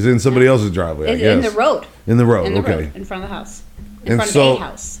driveway. He's in somebody else's driveway, I In guess. the road. In the road, In the okay. road, in front of the house. In And front so- of a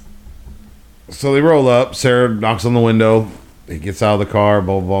house. So they roll up. Sarah knocks on the window. He gets out of the car.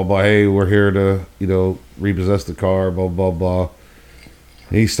 Blah blah blah. Hey, we're here to repossess the car. Blah blah blah.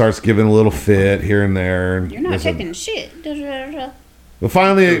 He starts giving a little fit here and there. and You're not listen. taking shit. Da, da, da, da. But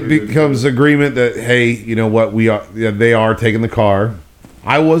finally, it becomes agreement that hey, you know what? They are taking the car.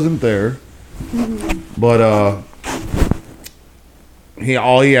 I wasn't there, but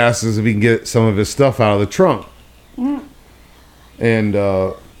all he asks is if he can get some of his stuff out of the trunk. And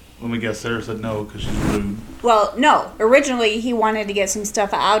Let me guess, Sarah said no because she's rude. Well, no. Originally, he wanted to get some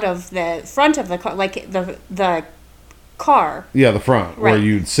stuff out of the front of the car, like the car. yeah, the front where Right.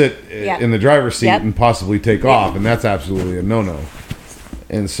 you'd sit Yep. in the driver's seat Yep. and possibly take off, and that's absolutely a no-no.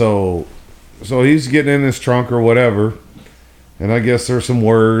 And so he's getting in his trunk or whatever, and I guess there's some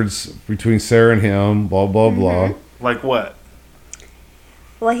words between Sarah and him. Blah blah blah. Like what?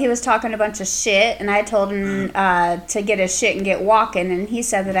 Well, he was talking a bunch of shit, and I told him to get his shit and get walking, and he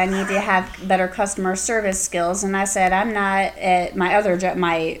said that I need to have better customer service skills, and I said I'm not at my other job,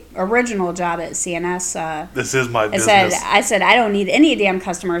 my original job at CNS. This is my I business. said I don't need any damn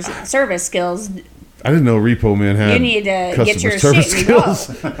customer service skills. I didn't know Repo Man had You need to customer get your service shit and skills.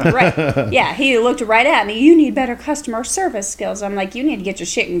 go. Right? Yeah, he looked right at me. You need better customer service skills. I'm like, you need to get your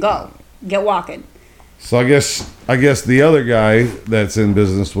shit and go. get walking. So I guess the other guy that's in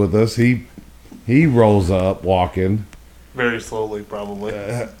business with us, he rolls up walking. Very slowly, probably.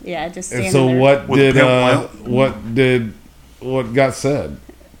 Yeah, just And standing so there. what got said?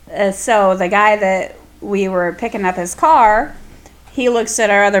 So the guy that we were picking up his car, he looks at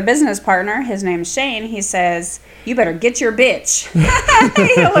our other business partner. His name's Shane. He says, "You better get your bitch."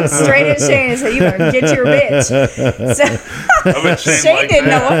 He looks straight at Shane and said, "You better get your bitch." So I bet Shane didn't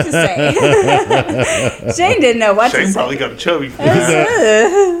know what to say. Shane didn't know what to Shane say. probably got a chubby for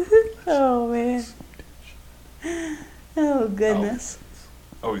that. Oh man. Oh goodness.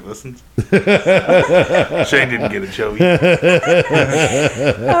 Oh, he listens? Shane didn't get a chubby.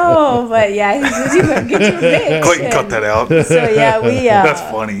 Oh, but yeah, he says, "You better get your bitch." Clayton cut that out. So yeah, we That's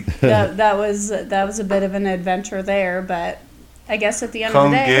funny. that was a bit of an adventure there, but I guess at the end Come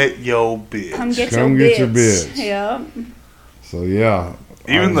of the day, get your bitch. come get Come your get your bitch. bitch. Yeah. So yeah.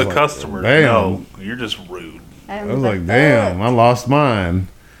 I Even was the like, customer. damn. No, you're just rude. I was like, damn, I lost mine.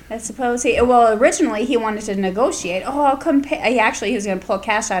 I suppose originally he wanted to negotiate. Oh, I'll come pay. He was going to pull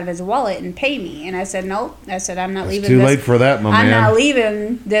cash out of his wallet and pay me. And I said, nope. I said, I'm not It's leaving too this. late for that, my I'm man. not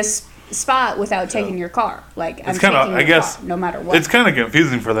leaving this spot without taking your car. Like, I'm taking your car, no matter what. It's kind of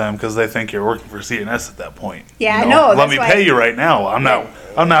confusing for them because they think you're working for CNS at that point. Yeah, You I know, Let that's me why- pay you right now. I'm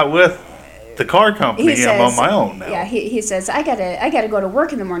not with the car company. He I'm on says- my own now. Yeah, he says, I gotta go to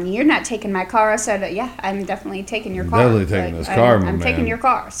work in the morning. You're not taking my car. I said, yeah, I'm definitely taking your car. Definitely taking this car, my I'm man. taking your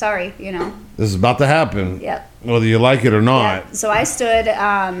car. Sorry, This is about to happen. Yep. Whether you like it or not. Yeah. So I stood.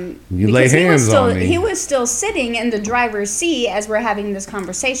 You lay because hands on me. He was still sitting in the driver's seat as we're having this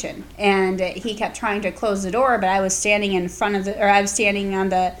conversation, and he kept trying to close the door, but I was standing in front of I was standing on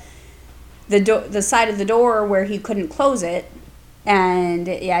the side of the door where he couldn't close it, and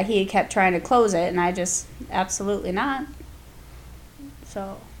yeah, he kept trying to close it, and I just absolutely not.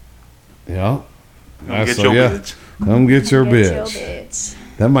 So. Yeah. Come get So, your yeah. bitch. Come get your Get your bitch. bitch.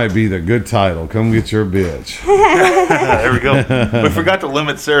 That might be the good title. Come get your bitch. There we go. We forgot to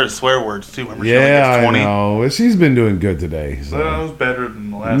limit Sarah's swear words too. Remember, she only Yeah, gets I 20. know. She's been doing good today. So that So. was better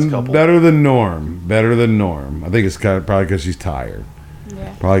than the last couple. Better than norm. Better than norm. I think it's probably because she's tired.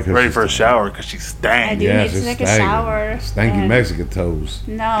 Yeah. Probably because Ready she's for a tired. shower because she's stank. I do Yeah, need to she's take a stanky. shower. Stanky and- Mexican toes.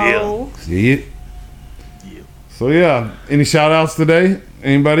 No. See it? Yeah. So yeah. Any shout outs today?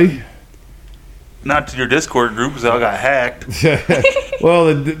 Anybody? Not to your Discord group because I got hacked.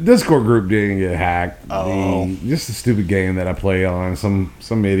 Well, the Discord group didn't get hacked. Oh. Just a stupid game that I play on. Some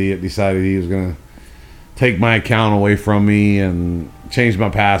idiot decided he was gonna take my account away from me and change my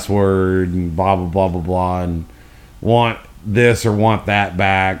password and blah blah blah blah blah and want this or want that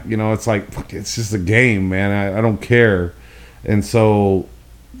back. It's like fuck, it's just a game, man. I don't care. And so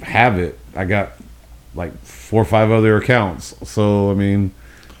have it. I got like 4 or 5 other accounts. So I mean.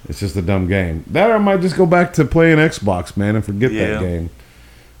 It's just a dumb game. That or I might just go back to playing Xbox, man, and forget that game.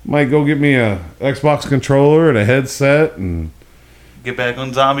 Might go get me a Xbox controller and a headset and Get back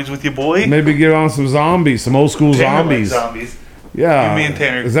on zombies with your boy. maybe get on some zombies, some old school Tanner likes zombies. zombies. Yeah. You, me, and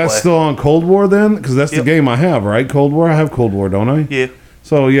Tanner Is that play. still on Cold War then? Because that's the Yep. game I have, right? Cold War? I have Cold War, don't I? Yeah.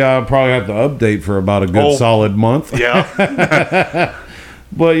 So, yeah, I'll probably have to update for about a good solid month. Yeah.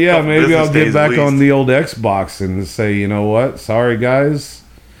 But, yeah, Couple maybe I'll business get days at back on least. the old Xbox and say, you know what? Sorry, guys.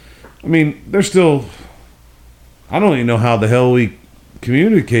 I mean, they're still... I don't even know how the hell we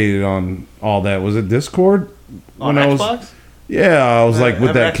communicated on all that. Was it Discord? On Xbox? Yeah, I was like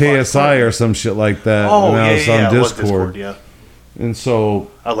with have that Xbox KSI or some shit like that. Oh, and I was on it was Discord. yeah. And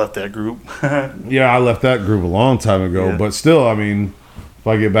so, I left that group. yeah, I left that group a long time ago. Yeah. But still, I mean, if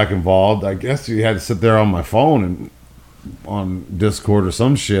I get back involved, I guess you had to sit there on my phone and on Discord or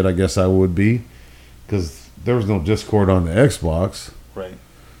some shit. I guess I would be, because there was no Discord on the Xbox. Right.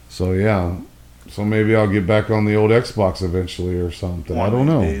 So yeah, so maybe I'll get back on the old Xbox eventually or something. I don't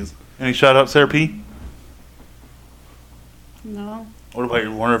know. Days. Any shout out, Sarah P? No. What about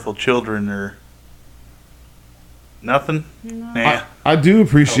your wonderful children or nothing? No. Nah. I do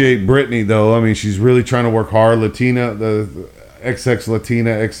appreciate Brittany though. I mean, she's really trying to work hard. Latina, the XX Latina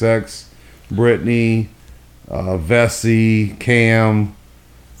XX, Brittany, Vessi, Cam.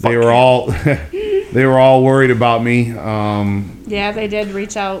 They were Cam. all they were all worried about me. Yeah, they did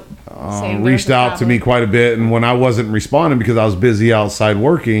reach out. saying Reached there's a out to me problem. quite a bit, and when I wasn't responding because I was busy outside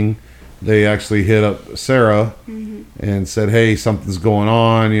working, they actually hit up Sara and said, "Hey, something's going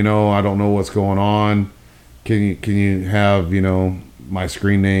on. I don't know what's going on. Can you have my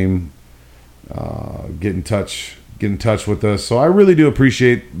screen name? Get in touch with us." So I really do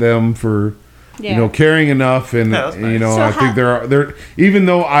appreciate them for Yeah. caring enough, and Yeah, that's nice. I So think they're even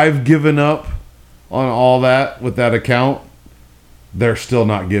though I've given up on all that with that account. they're still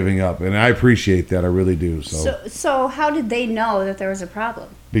not giving up, and I appreciate that. I really do. So how did they know that there was a problem?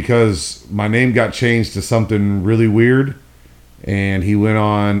 Because my name got changed to something really weird, and he went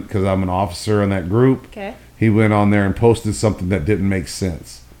on, because I'm an officer in that group. Okay. He went on there and posted something that didn't make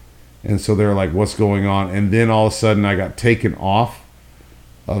sense, and so they're like, "What's going on?" And then all of a sudden, I got taken off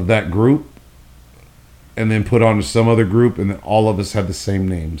of that group, and then put onto some other group, and then all of us had the same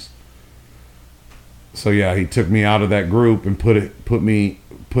names. So yeah, he took me out of that group and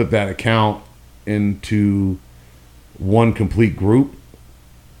put that account into one complete group.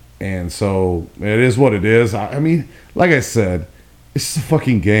 And so it is what it is. I mean, like I said, it's a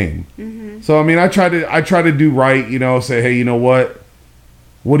fucking game. Mm-hmm. So I mean, I try to do right, you know, say, hey, you know what?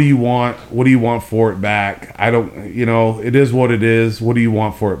 What do you want? What do you want for it back? I don't, you know, it is what it is. What do you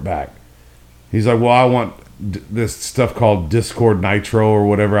want for it back? He's like, well, I want this stuff called Discord Nitro or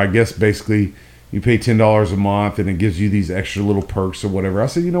whatever. I guess basically you pay $10 a month and it gives you these extra little perks or whatever. I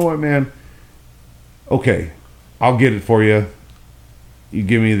said, you know what, man? Okay, I'll get it for you. You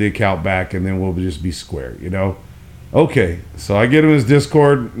give me the account back and then we'll just be square, you know? Okay, so I get him his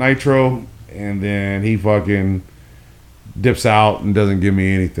Discord Nitro and then he fucking dips out and doesn't give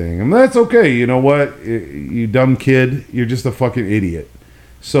me anything. And that's okay. You know what? You dumb kid. You're just a fucking idiot.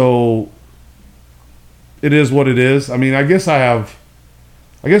 So it is what it is. I mean, I guess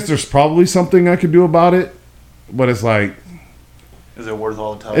there's probably something I could do about it, but it's like, is it worth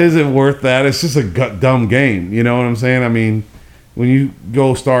all the time? is it worth that? It's just a dumb game. You know what I'm saying? I mean, when you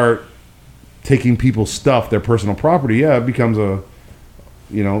go start taking people's stuff, their personal property, yeah, it becomes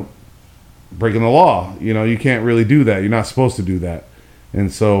breaking the law. You know, you can't really do that. You're not supposed to do that.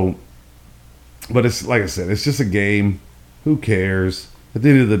 And so, but it's like I said, it's just a game. Who cares? At the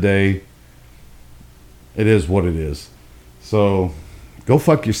end of the day, it is what it is. So go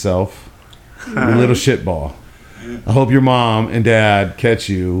fuck yourself, you little shitball. I hope your mom and dad catch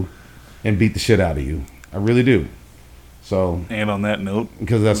you and beat the shit out of you. I really do. So, and on that note,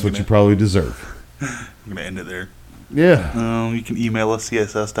 because that's what you probably deserve. I'm going to end it there. Yeah. You can email us,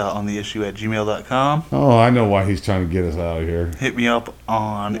 css.ontheissue@gmail.com. Oh, I know why he's trying to get us out of here. Hit me up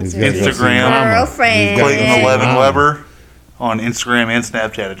on He's got that Instagram, Girlfriend. Clayton11 Weber. On Instagram and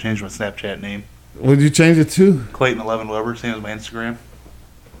Snapchat. I changed my Snapchat name. What did you change it to? Clayton11 Weber, same as my Instagram.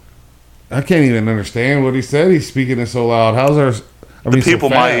 I can't even understand what he said. He's speaking it so loud. The people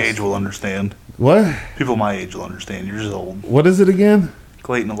so my fast. age will understand. What? People my age will understand. You're just old. What is it again?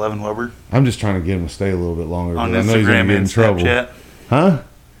 Clayton11 Weber. I'm just trying to get him to stay a little bit longer. On I know he's going Instagram to get in and trouble. Snapchat. Huh?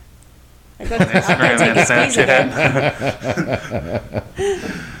 Instagram and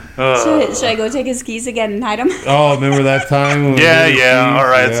Snapchat. Should I go take his keys again and hide them? Oh, remember that time? When Yeah. we did All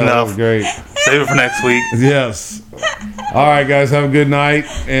right, it's that enough. was great. Save it for next week. Yes. All right, guys. Have a good night.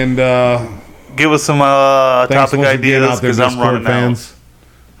 And Give us some thanks topic once again ideas out there, because I'm Discord running fans.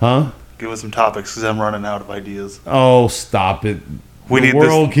 out. Huh? Give us some topics because I'm running out of ideas. Oh, stop it. We The need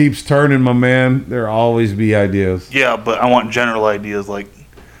world keeps turning, my man. There'll always be ideas. Yeah, but I want general ideas. Like,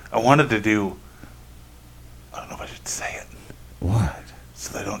 I wanted to do. I don't know if I should say it. What?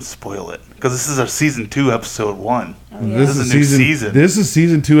 So they don't spoil it. Because this is our season 2, episode 1. Oh, yeah. This is is a new season. season. This is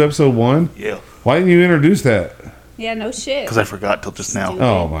season 2, episode 1. Yeah. Why didn't you introduce that? Yeah, no shit. Because I forgot till just now. Stupid.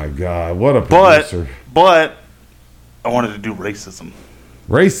 Oh my God! What a But producer. I wanted to do racism.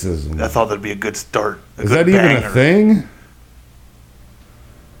 Racism. I thought that'd be a good start. Is that even a thing?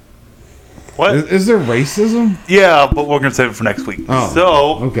 What? Is there racism? Yeah, but we're gonna save it for next week. Oh.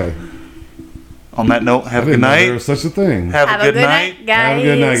 So, Okay. on that note, I have a didn't good know there night. was such a thing. Have a good night. guys. Have a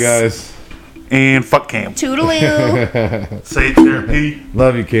good night, guys. And fuck Cam. Toodaloo. Say it there, Pete.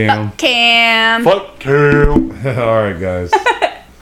 Love you, Cam. Cam. Fuck Cam. All right, guys.